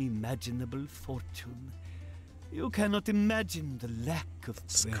an unimaginable fortune. You cannot imagine the lack of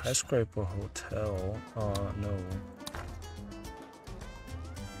treasure. Skyscraper hotel. No.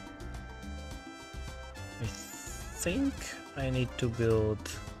 I think I need to build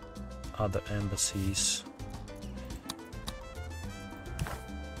other embassies.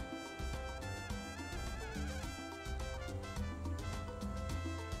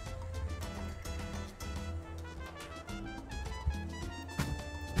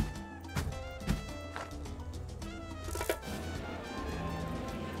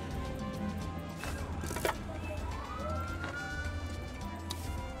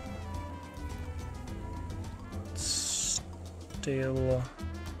 Still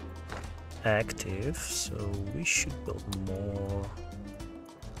active, so we should build more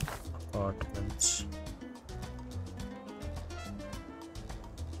apartments.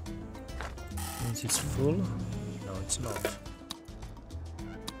 Means it's full? No, it's not.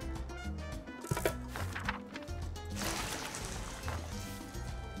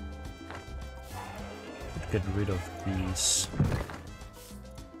 Get rid of these.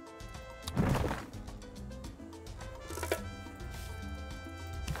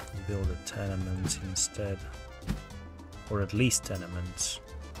 Build a tenements instead, or at least tenements.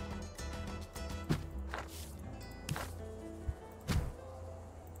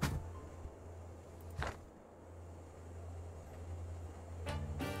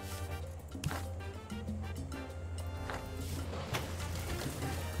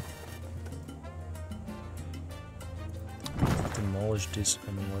 Demolish this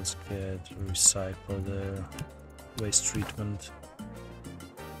and let's get recycle the waste treatment.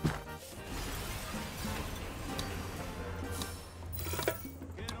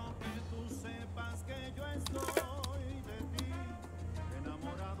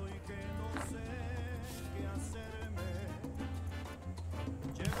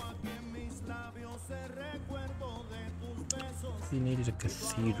 We needed a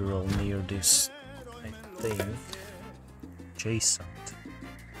cathedral near this, I think. Adjacent.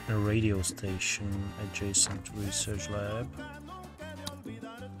 A radio station adjacent to research lab.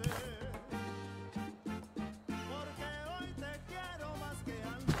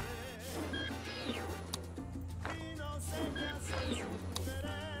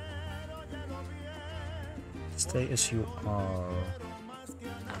 Stay as you are.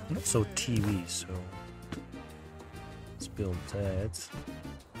 And also TV, so let's build that.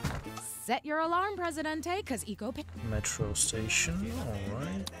 Set your alarm, Presidente, cause eco... Metro station,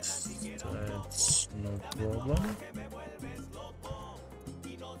 alright. That's no problem.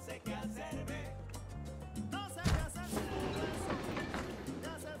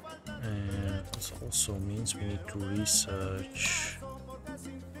 And this also means we need to research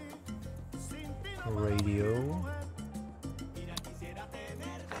radio.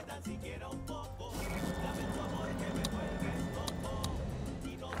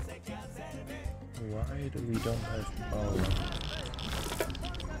 Why do we don't have power?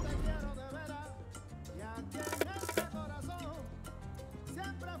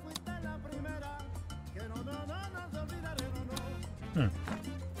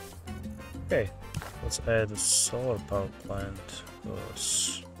 Okay, let's add a solar power plant,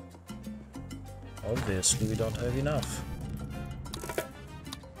 because obviously we don't have enough.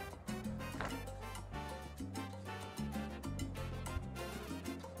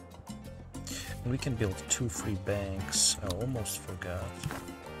 We can build 2 free banks. I almost forgot.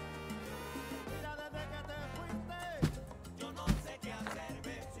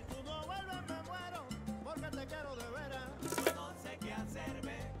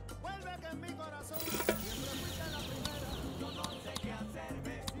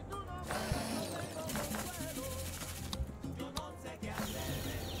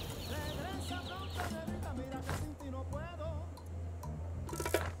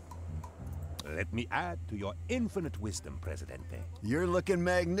 Let me add to your infinite wisdom, Presidente. You're looking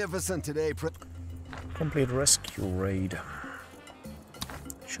magnificent today, Complete rescue raid.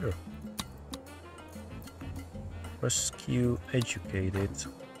 Sure. Rescue educated.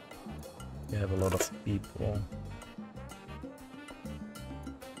 We have a lot of people.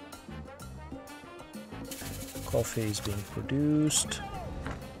 Coffee is being produced.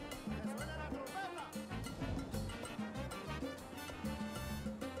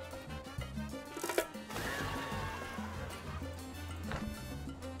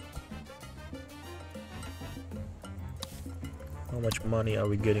 How much money are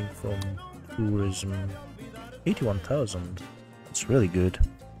we getting from tourism? 81,000. That's really good.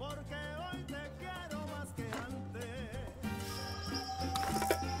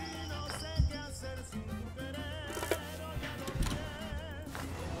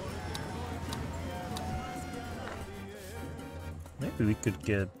 Maybe we could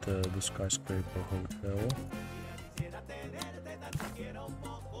get the skyscraper hotel.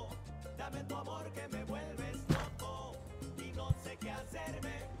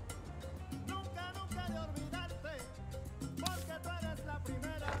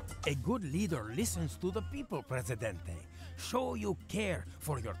 A good leader listens to the people, Presidente. Show you care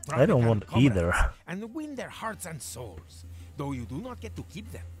for your I don't want either. And win their hearts and souls, though you do not get to keep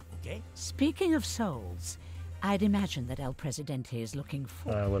them, okay? Speaking of souls, I'd imagine that El Presidente is looking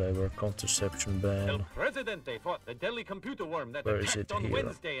for... Whatever, contraception ban. El Presidente fought the deadly computer worm that Where is attacked it on here?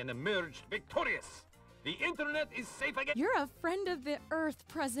 Wednesday and emerged victorious. The internet is safe again. You're a friend of the Earth,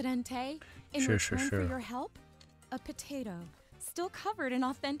 Presidente. In Sure, return sure. for your help, a potato, still covered in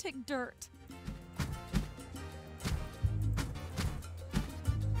authentic dirt.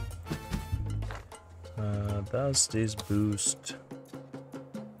 Does this boost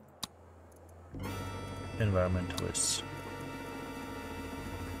environmentalists?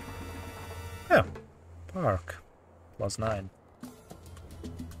 Yeah, park +9.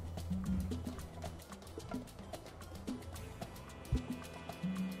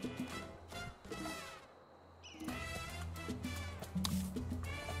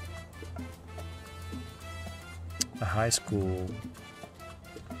 A high school.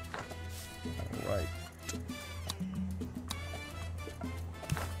 All right.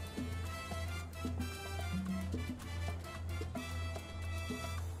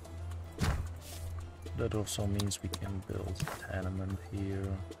 That also means we can build a tenement here.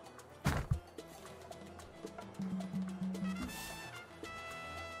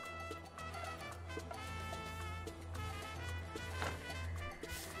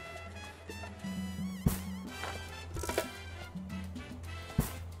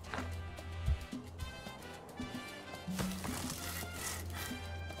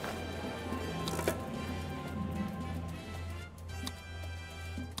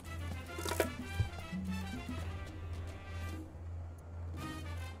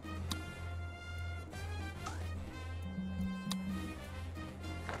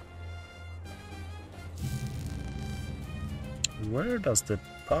 Where does the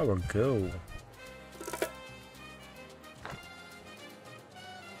power go?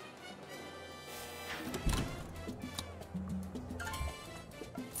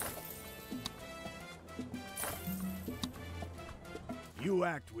 You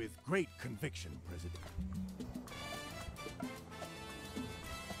act with great conviction, President.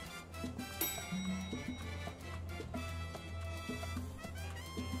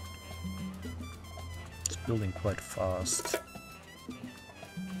 It's building quite fast.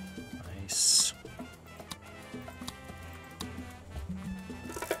 Nice.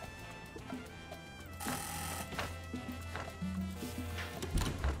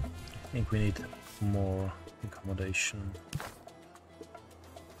 I think we need more accommodation.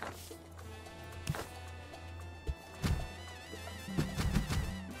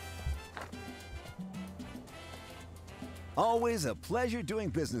 Always a pleasure doing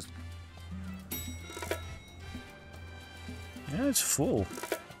business. Yeah, it's full.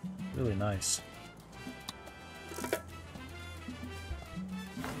 Really nice.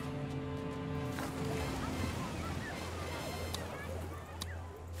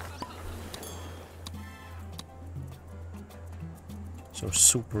 So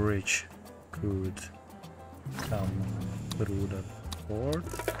super rich could come through the port.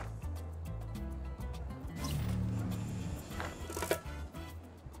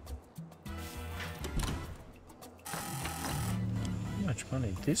 How much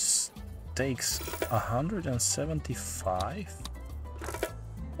money? This takes 175.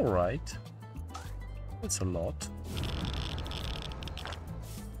 All right, that's a lot.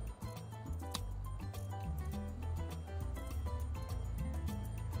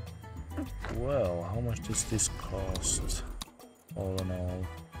 Well, how much does this cost? All in all,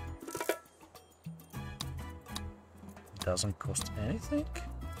 it doesn't cost anything?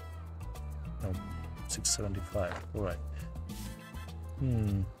 No, 675, alright.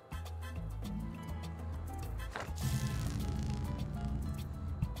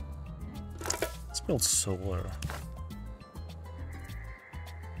 Let's build solar.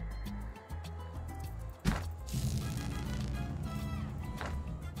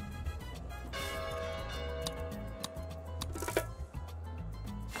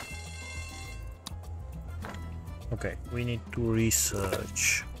 Okay, we need to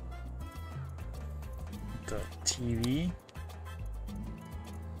research the TV.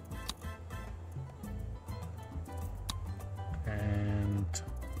 And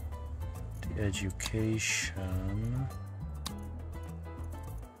the education.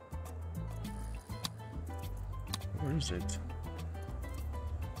 Where is it?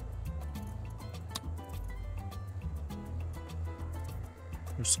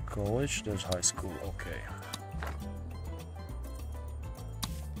 There's college, there's high school, okay.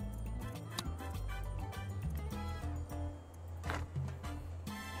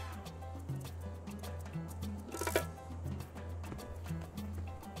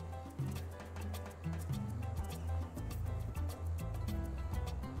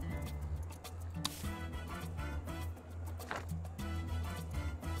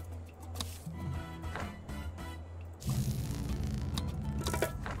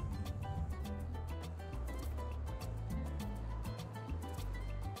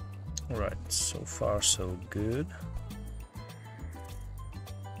 Alright, so far so good.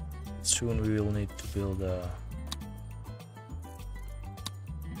 Soon we will need to build a...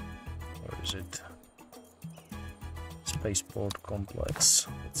 where is it? Spaceport complex.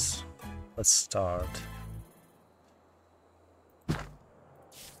 Let's start.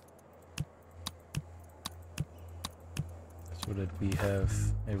 So that we have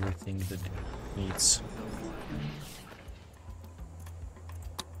everything that it needs.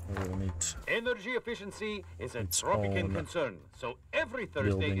 Energy efficiency is a Tropican concern, so every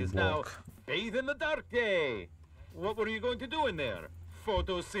Thursday is now Bathe in the Dark Day. What were you going to do in there?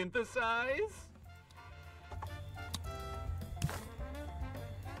 Photosynthesize?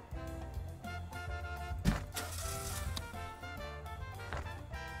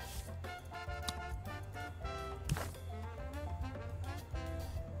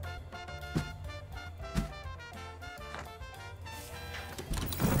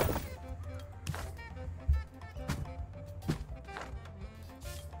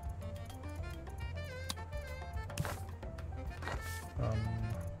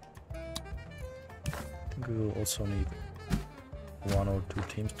 We will also need 1 or 2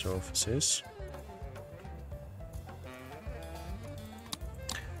 Teamster offices.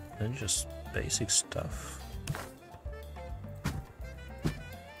 And just basic stuff.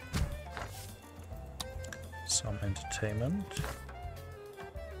 Some entertainment.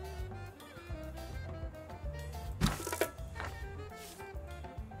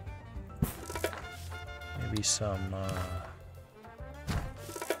 Maybe some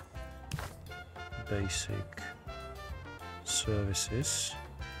basic services.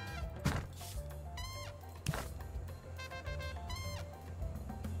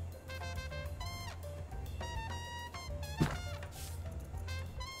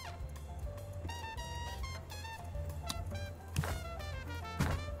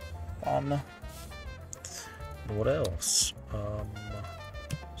 What else?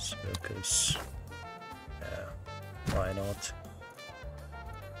 Circus. Yeah, why not?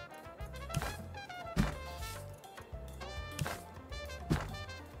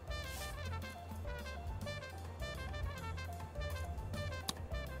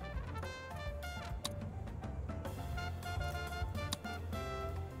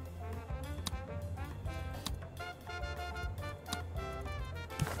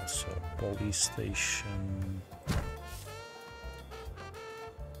 So police station.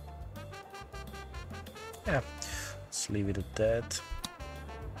 Yeah, let's leave it at that.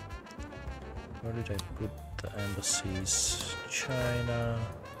 Where did I put the embassies? China,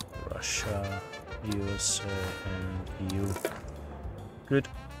 Russia, USA and EU. Good.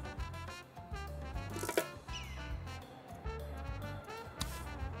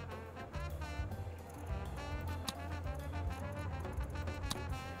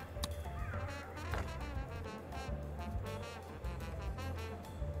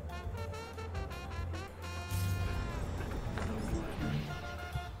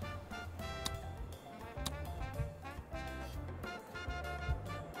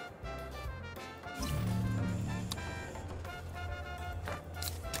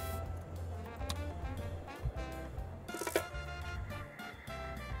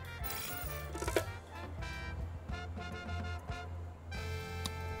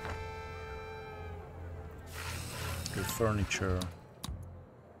 The furniture.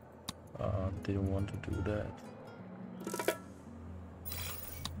 Didn't want to do that.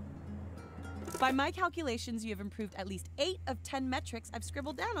 By my calculations, you have improved at least 8 of 10 metrics I've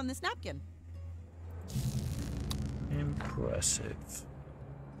scribbled down on this napkin. Impressive.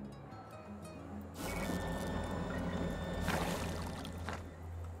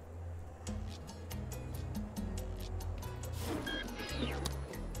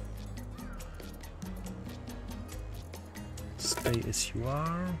 Stay as you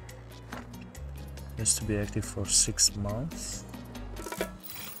are. Needs to be active for 6 months.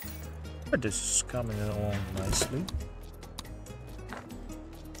 But this is coming along nicely.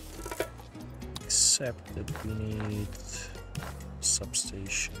 Except that we need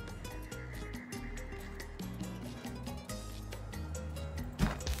substation.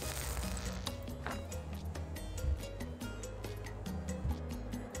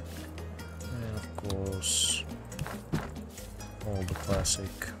 And of course, all the classic.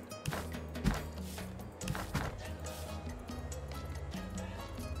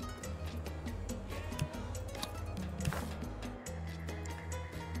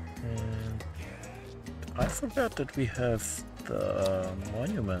 And I forgot that we have the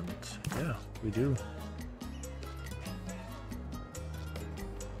monument. Yeah, we do.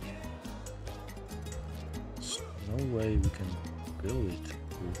 There's no way we can build it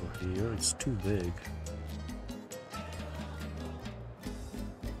over here, it's too big.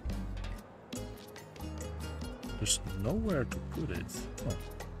 There's nowhere to put it. Oh,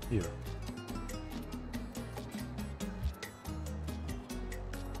 here.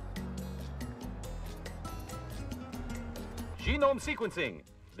 Genome sequencing,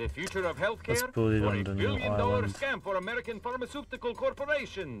 the future of healthcare, Let's put it or on a the new billion-dollar island. scam for American pharmaceutical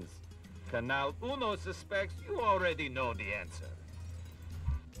corporations. Canal Uno suspects you already know the answer.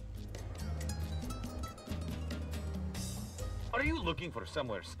 Are you looking for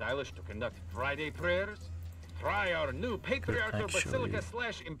somewhere stylish to conduct Friday prayers? Try our new Patriarchal Basilica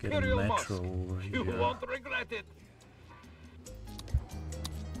 / Imperial Mosque. You won't regret it.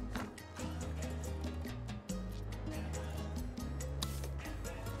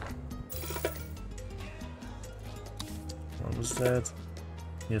 What was that?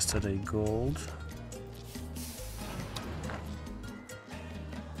 Yesterday gold.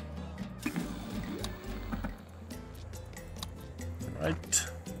 Right.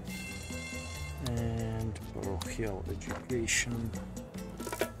 And parochial education.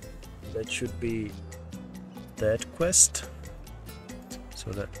 That should be that quest. So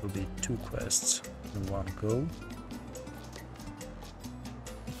that will be 2 quests in one go.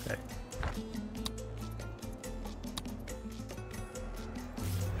 Okay.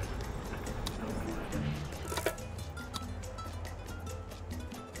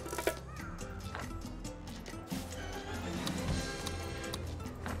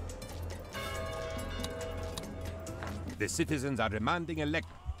 The citizens are demanding elect.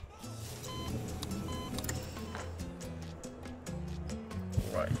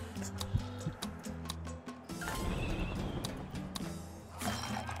 Right.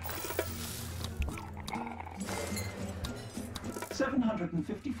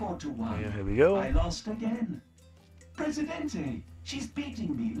 $754 to 1. Yeah, here we go. I lost again. Presidente, she's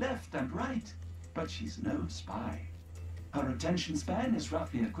beating me left and right, but she's no spy. Her attention span is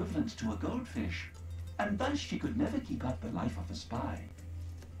roughly equivalent to a goldfish, and thus she could never keep up the life of a spy.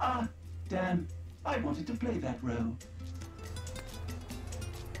 Ah, damn, I wanted to play that role.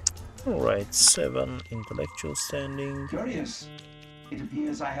 Alright, 7 intellectual standing. Curious. It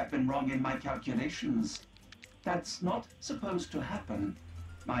appears I have been wrong in my calculations. That's not supposed to happen.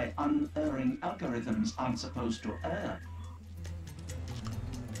 My unerring algorithms aren't supposed to err.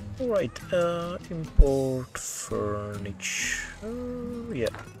 Alright, import furniture. Yeah.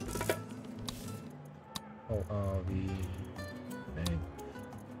 How are we? Okay.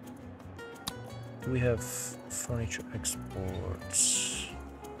 Do we have furniture exports?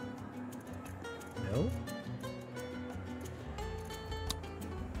 No.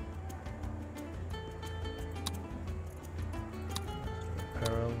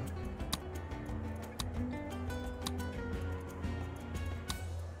 Apparel.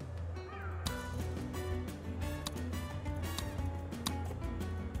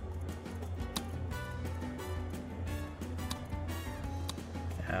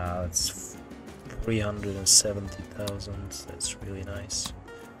 Yeah, that's 370,000. That's really nice.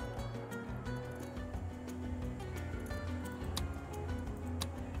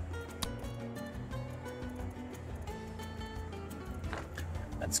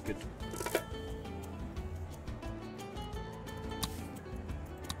 That's good.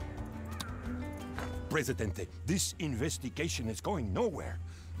 Presidente, this investigation is going nowhere.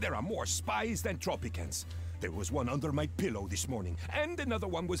 There are more spies than Tropicans. There was one under my pillow this morning, and another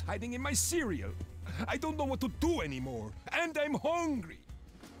one was hiding in my cereal. I don't know what to do anymore, and I'm hungry.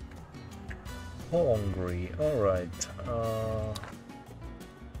 Hungry, alright.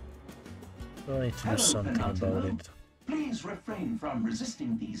 I need to do something about it. Please refrain from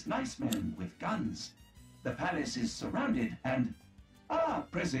resisting these nice men with guns. The palace is surrounded and... Ah,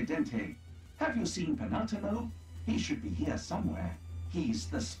 Presidente, have you seen Penultimo? He should be here somewhere. He's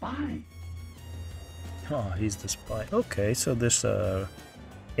the spy. Oh, he's the spy. Okay, so this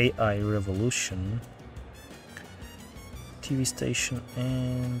AI revolution. TV station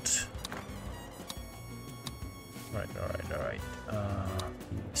and... Alright.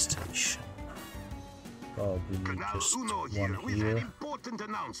 TV station. Probably just one here. Important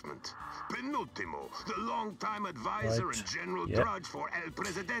announcement. Penultimo, the long-time advisor and general drudge for El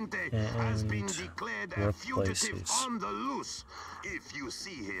Presidente, has been declared a fugitive on the loose. If you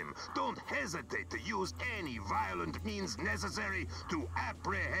see him, don't hesitate to use any violent means necessary to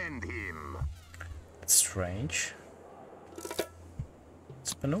apprehend him. That's strange.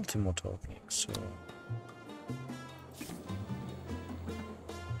 It's Penultimo talking, so...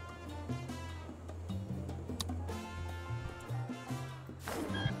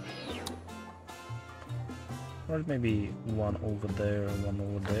 Or maybe one over there and one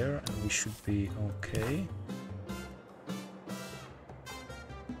over there, and we should be okay.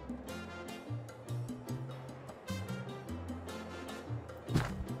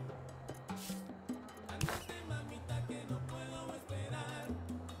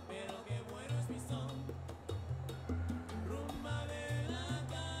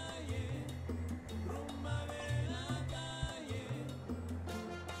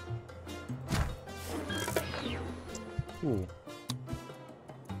 Ooh.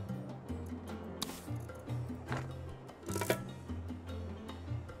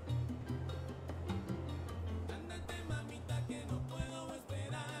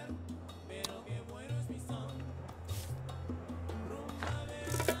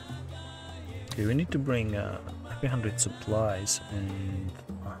 Okay, we need to bring 300 supplies and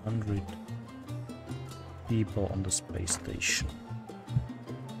 100 people on the space station.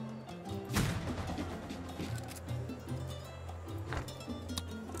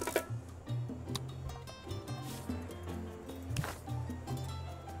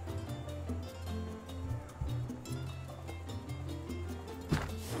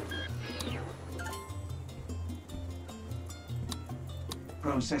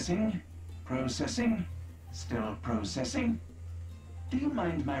 Processing, still processing. Do you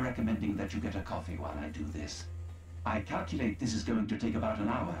mind my recommending that you get a coffee while I do this? I calculate this is going to take about an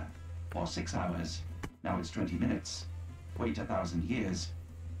hour, or 6 hours. Now it's 20 minutes. Wait 1,000 years.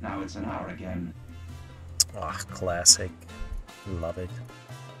 Now it's an hour again. Ah, classic. Love it.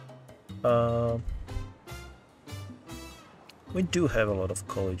 We do have a lot of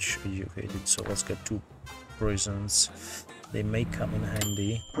college educated, so let's get 2 prisons. They may come in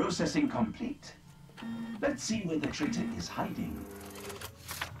handy. Processing complete. Let's see where the traitor is hiding.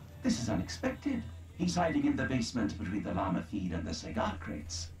 This is unexpected. He's hiding in the basement between the llama feed and the cigar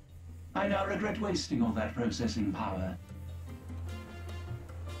crates. I now regret wasting all that processing power.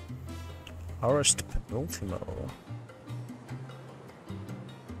 Arrest Penultimo.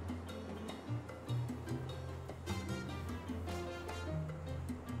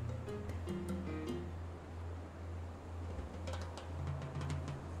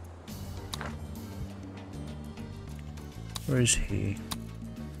 Where is he?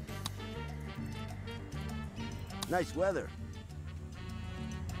 Nice weather.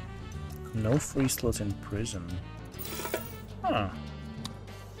 No free slots in prison. Huh.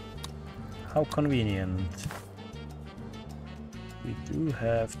 How convenient. We do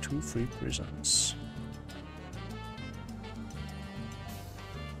have 2 free prisons.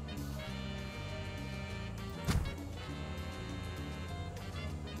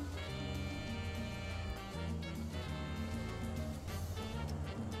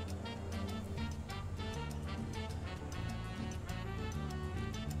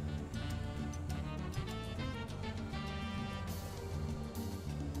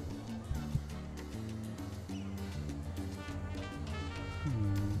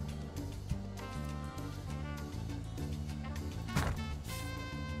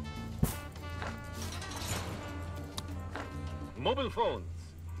 Mobile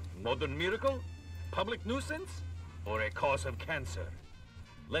phones. Modern miracle? Public nuisance? Or a cause of cancer?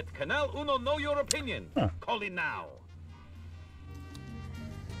 Let Canal Uno know your opinion. Call in now.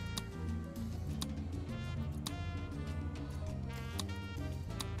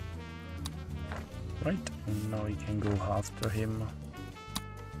 Right, and now we can go after him.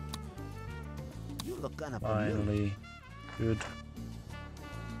 You look kind of Finally, good.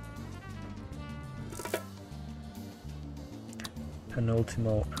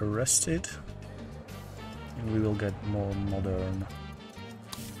 Penultimo arrested, and we will get more modern.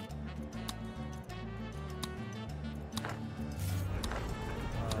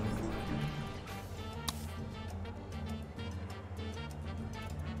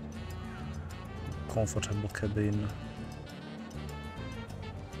 Comfortable cabin.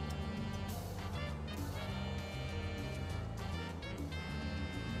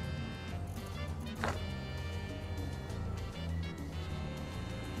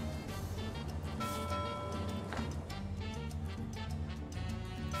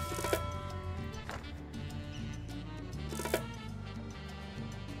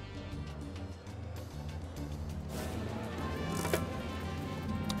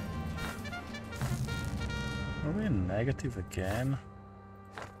 Are we in negative again?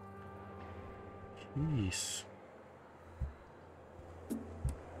 Jeez.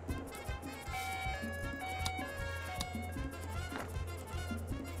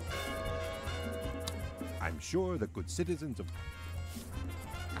 I'm sure the good citizens of...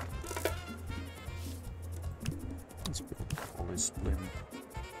 Let's build a police blimp.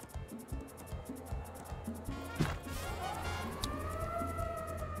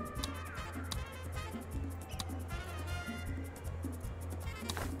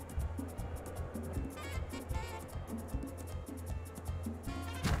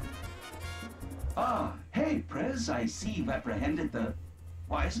 Ah, hey, Prez, I see you've apprehended the...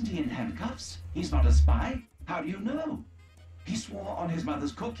 Why isn't he in handcuffs? He's not a spy? How do you know? He swore on his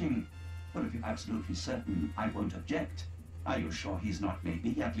mother's cooking. Well, if you're absolutely certain, I won't object. Are you sure he's not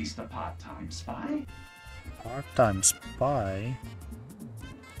maybe at least a part-time spy? Part-time spy?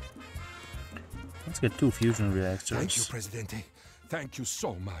 Let's get 2 fusion reactors. Thank you, Presidente. Thank you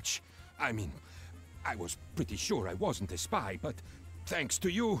so much. I mean, I was pretty sure I wasn't a spy, but thanks to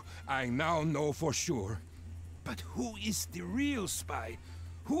you, I now know for sure. But who is the real spy?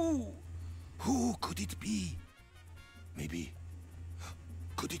 Who could it be? Maybe...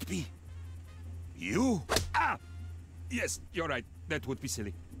 Could it be... You? Ah! Yes, you're right. That would be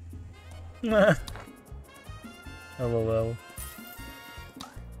silly. LOL.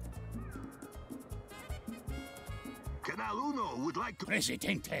 Canal Uno would like to...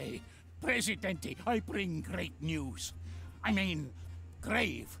 Presidente! Presidente, I bring great news. I mean,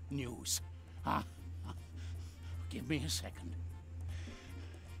 grave news. Give me a second.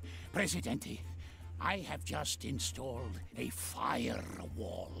 Presidente, I have just installed a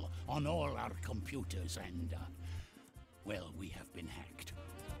firewall on all our computers and, well, we have been hacked.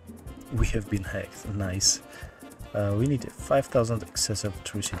 We have been hacked. Nice. We need 5,000 excess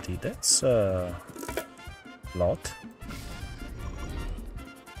electricity. That's a lot.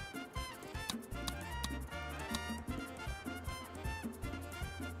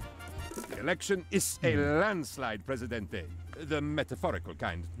 The election is a landslide, Presidente. The metaphorical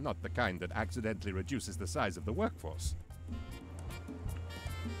kind, not the kind that accidentally reduces the size of the workforce.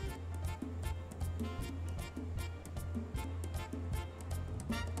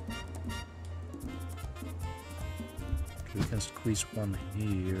 We can squeeze one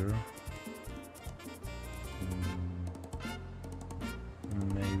here.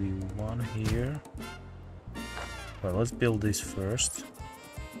 Maybe one here. Well, let's build this first.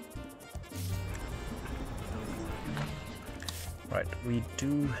 Right, we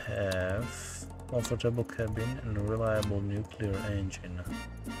do have comfortable cabin and a reliable nuclear engine.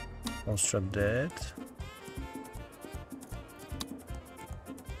 Construct that.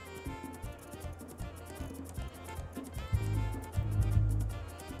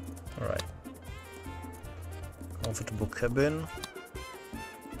 Alright. Comfortable cabin.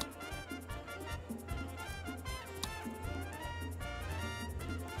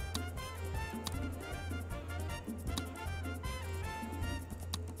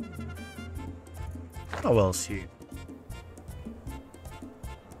 Oh, we'll see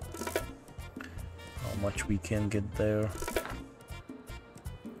how much we can get there.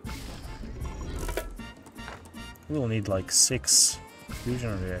 We'll need like 6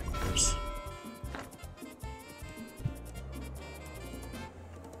 fusion reactors.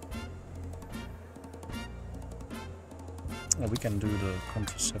 Oh, we can do the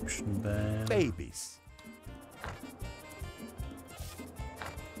contraception ban. Babies.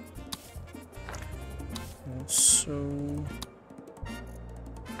 so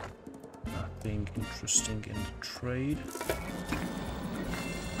nothing interesting in the trade.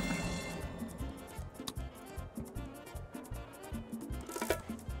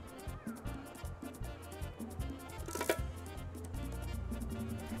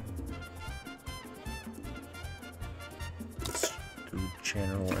 Let's do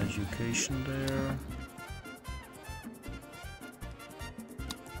general education there.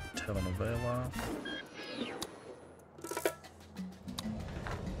 Telenovela.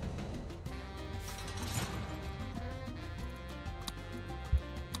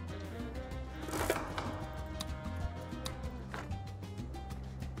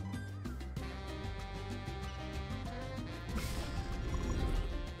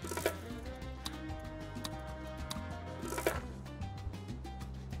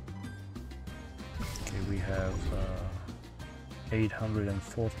 Okay, we have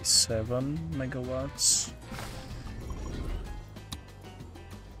 847 megawatts.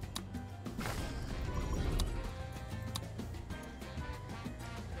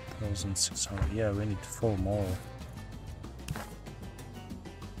 $1,600. Yeah, we need 4 more.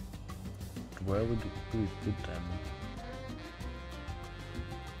 Where would we put them?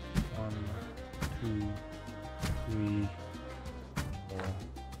 1, 2, 3, 4.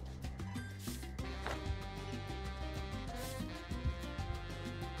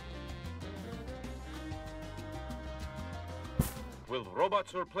 Will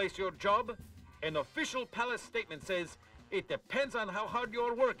robots replace your job? An official palace statement says, it depends on how hard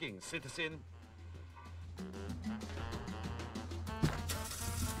you're working, citizen.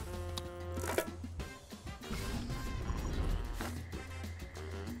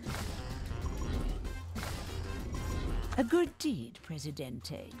 A good deed,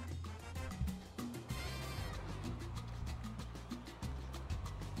 Presidente.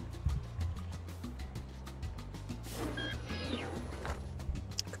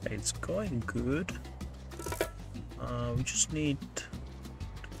 Okay, it's going good. We just need to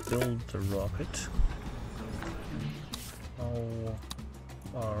build the rocket. How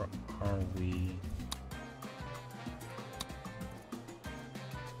far are we?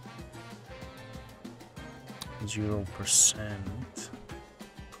 Zero %.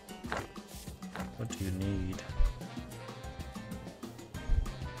 What do you need?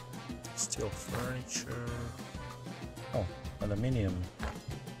 Steel furniture. Oh, aluminium.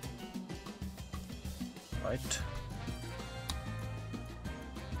 Right.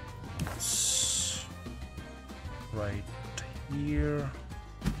 It's right here.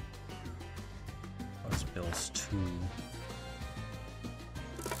 Let's build 2.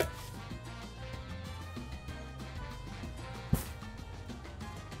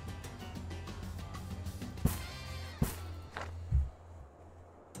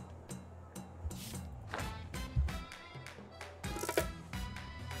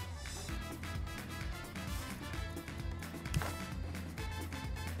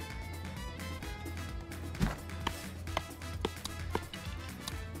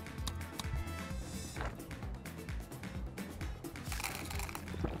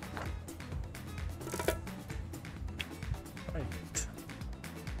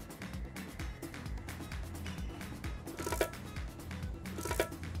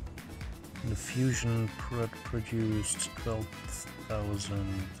 The fusion produced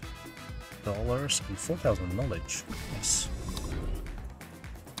 $12,000 and 4,000 knowledge. Nice.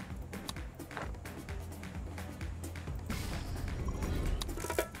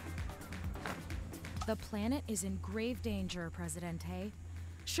 The planet is in grave danger, Presidente.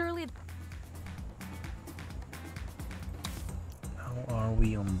 Surely. How are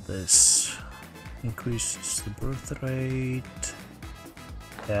we on this? Increases the birth rate.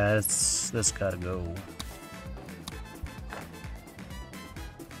 Yeah, that's gotta go.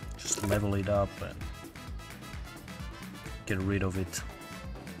 Just level it up and get rid of it.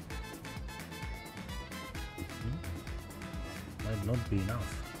 Might not be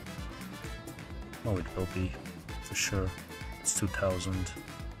enough. Oh, it will be, for sure. It's 2,000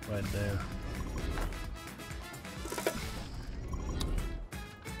 right there.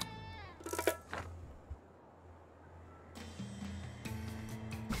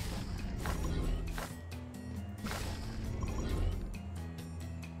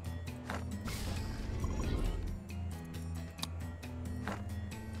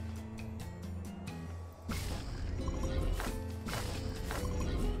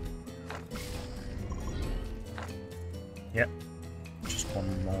 Yep, just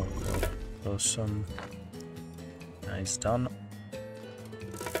one more person. Nice, done.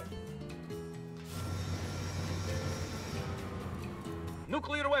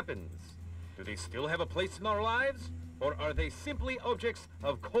 Nuclear weapons. Do they still have a place in our lives? Or are they simply objects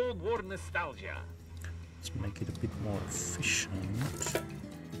of Cold War nostalgia? Let's make it a bit more efficient.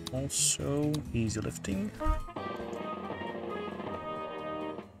 Also, easy lifting.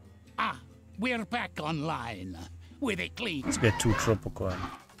 Ah, we're back online. With a clean... Let's get 2 Tropico.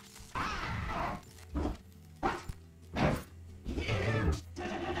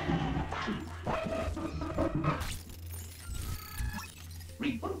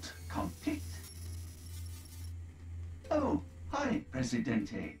 Reboot complete. Oh, hi,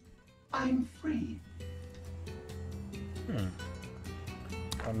 Presidente. I'm free.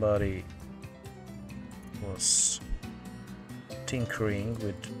 Somebody was tinkering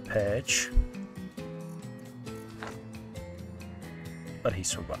with Patch, but he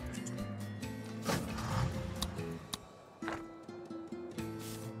survived.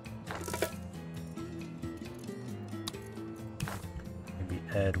 Maybe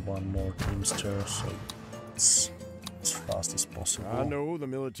add one more teamster so it's as fast as possible. I know the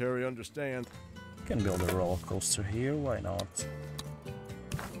military understands. Can build a roller coaster here, why not?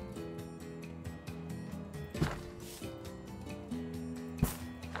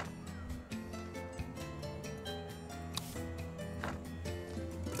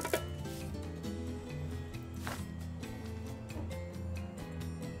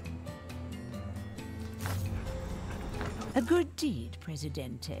 A good deed,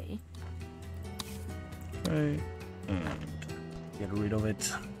 Presidente. Okay, and get rid of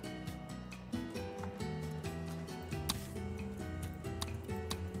it.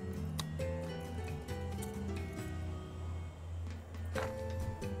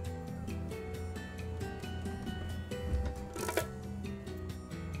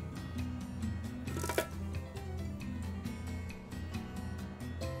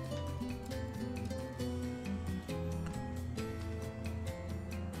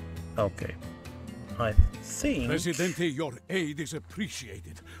 Okay, I think... Presidente, your aid is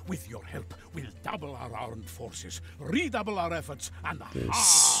appreciated. With your help, we'll double our armed forces, redouble our efforts, and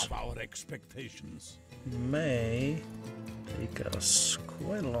halve our expectations. May take us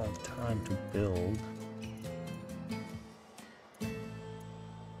quite a long time to build.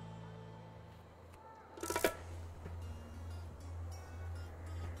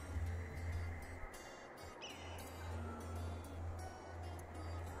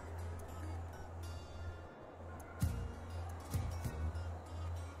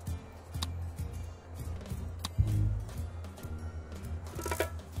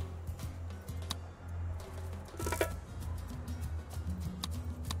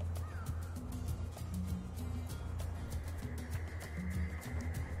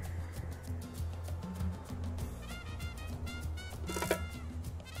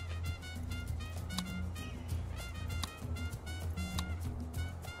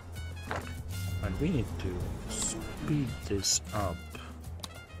 We need to speed this up.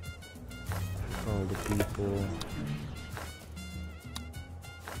 All the people.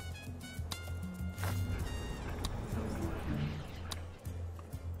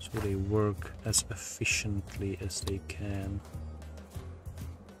 So they work as efficiently as they can.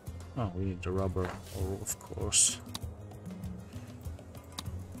 Oh, we need the rubber, oh, of course.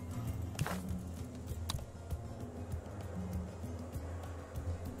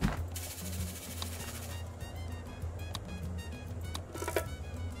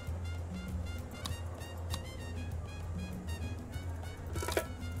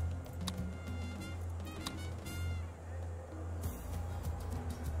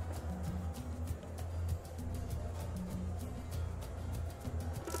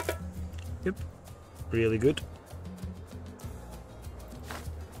 Yep, really good.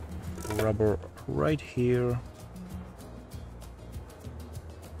 Rubber right here.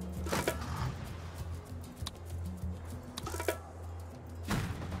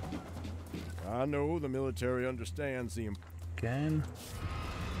 I know the military understands the... Again.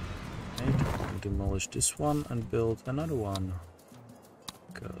 Right, demolish this one and build another one.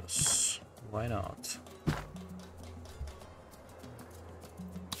 Because why not?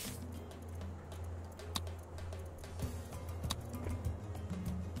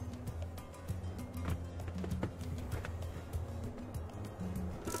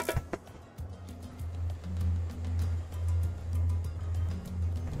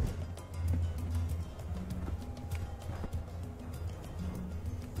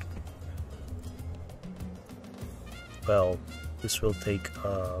 Well, this will take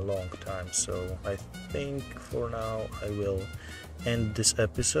a long time, so I think for now I will end this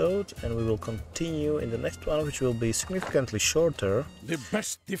episode, and we will continue in the next one, which will be significantly shorter. The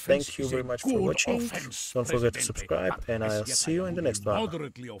best defense. Thank you very much for watching. Don't forget to subscribe, and I'll see you in the next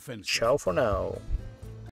one. Ciao for now.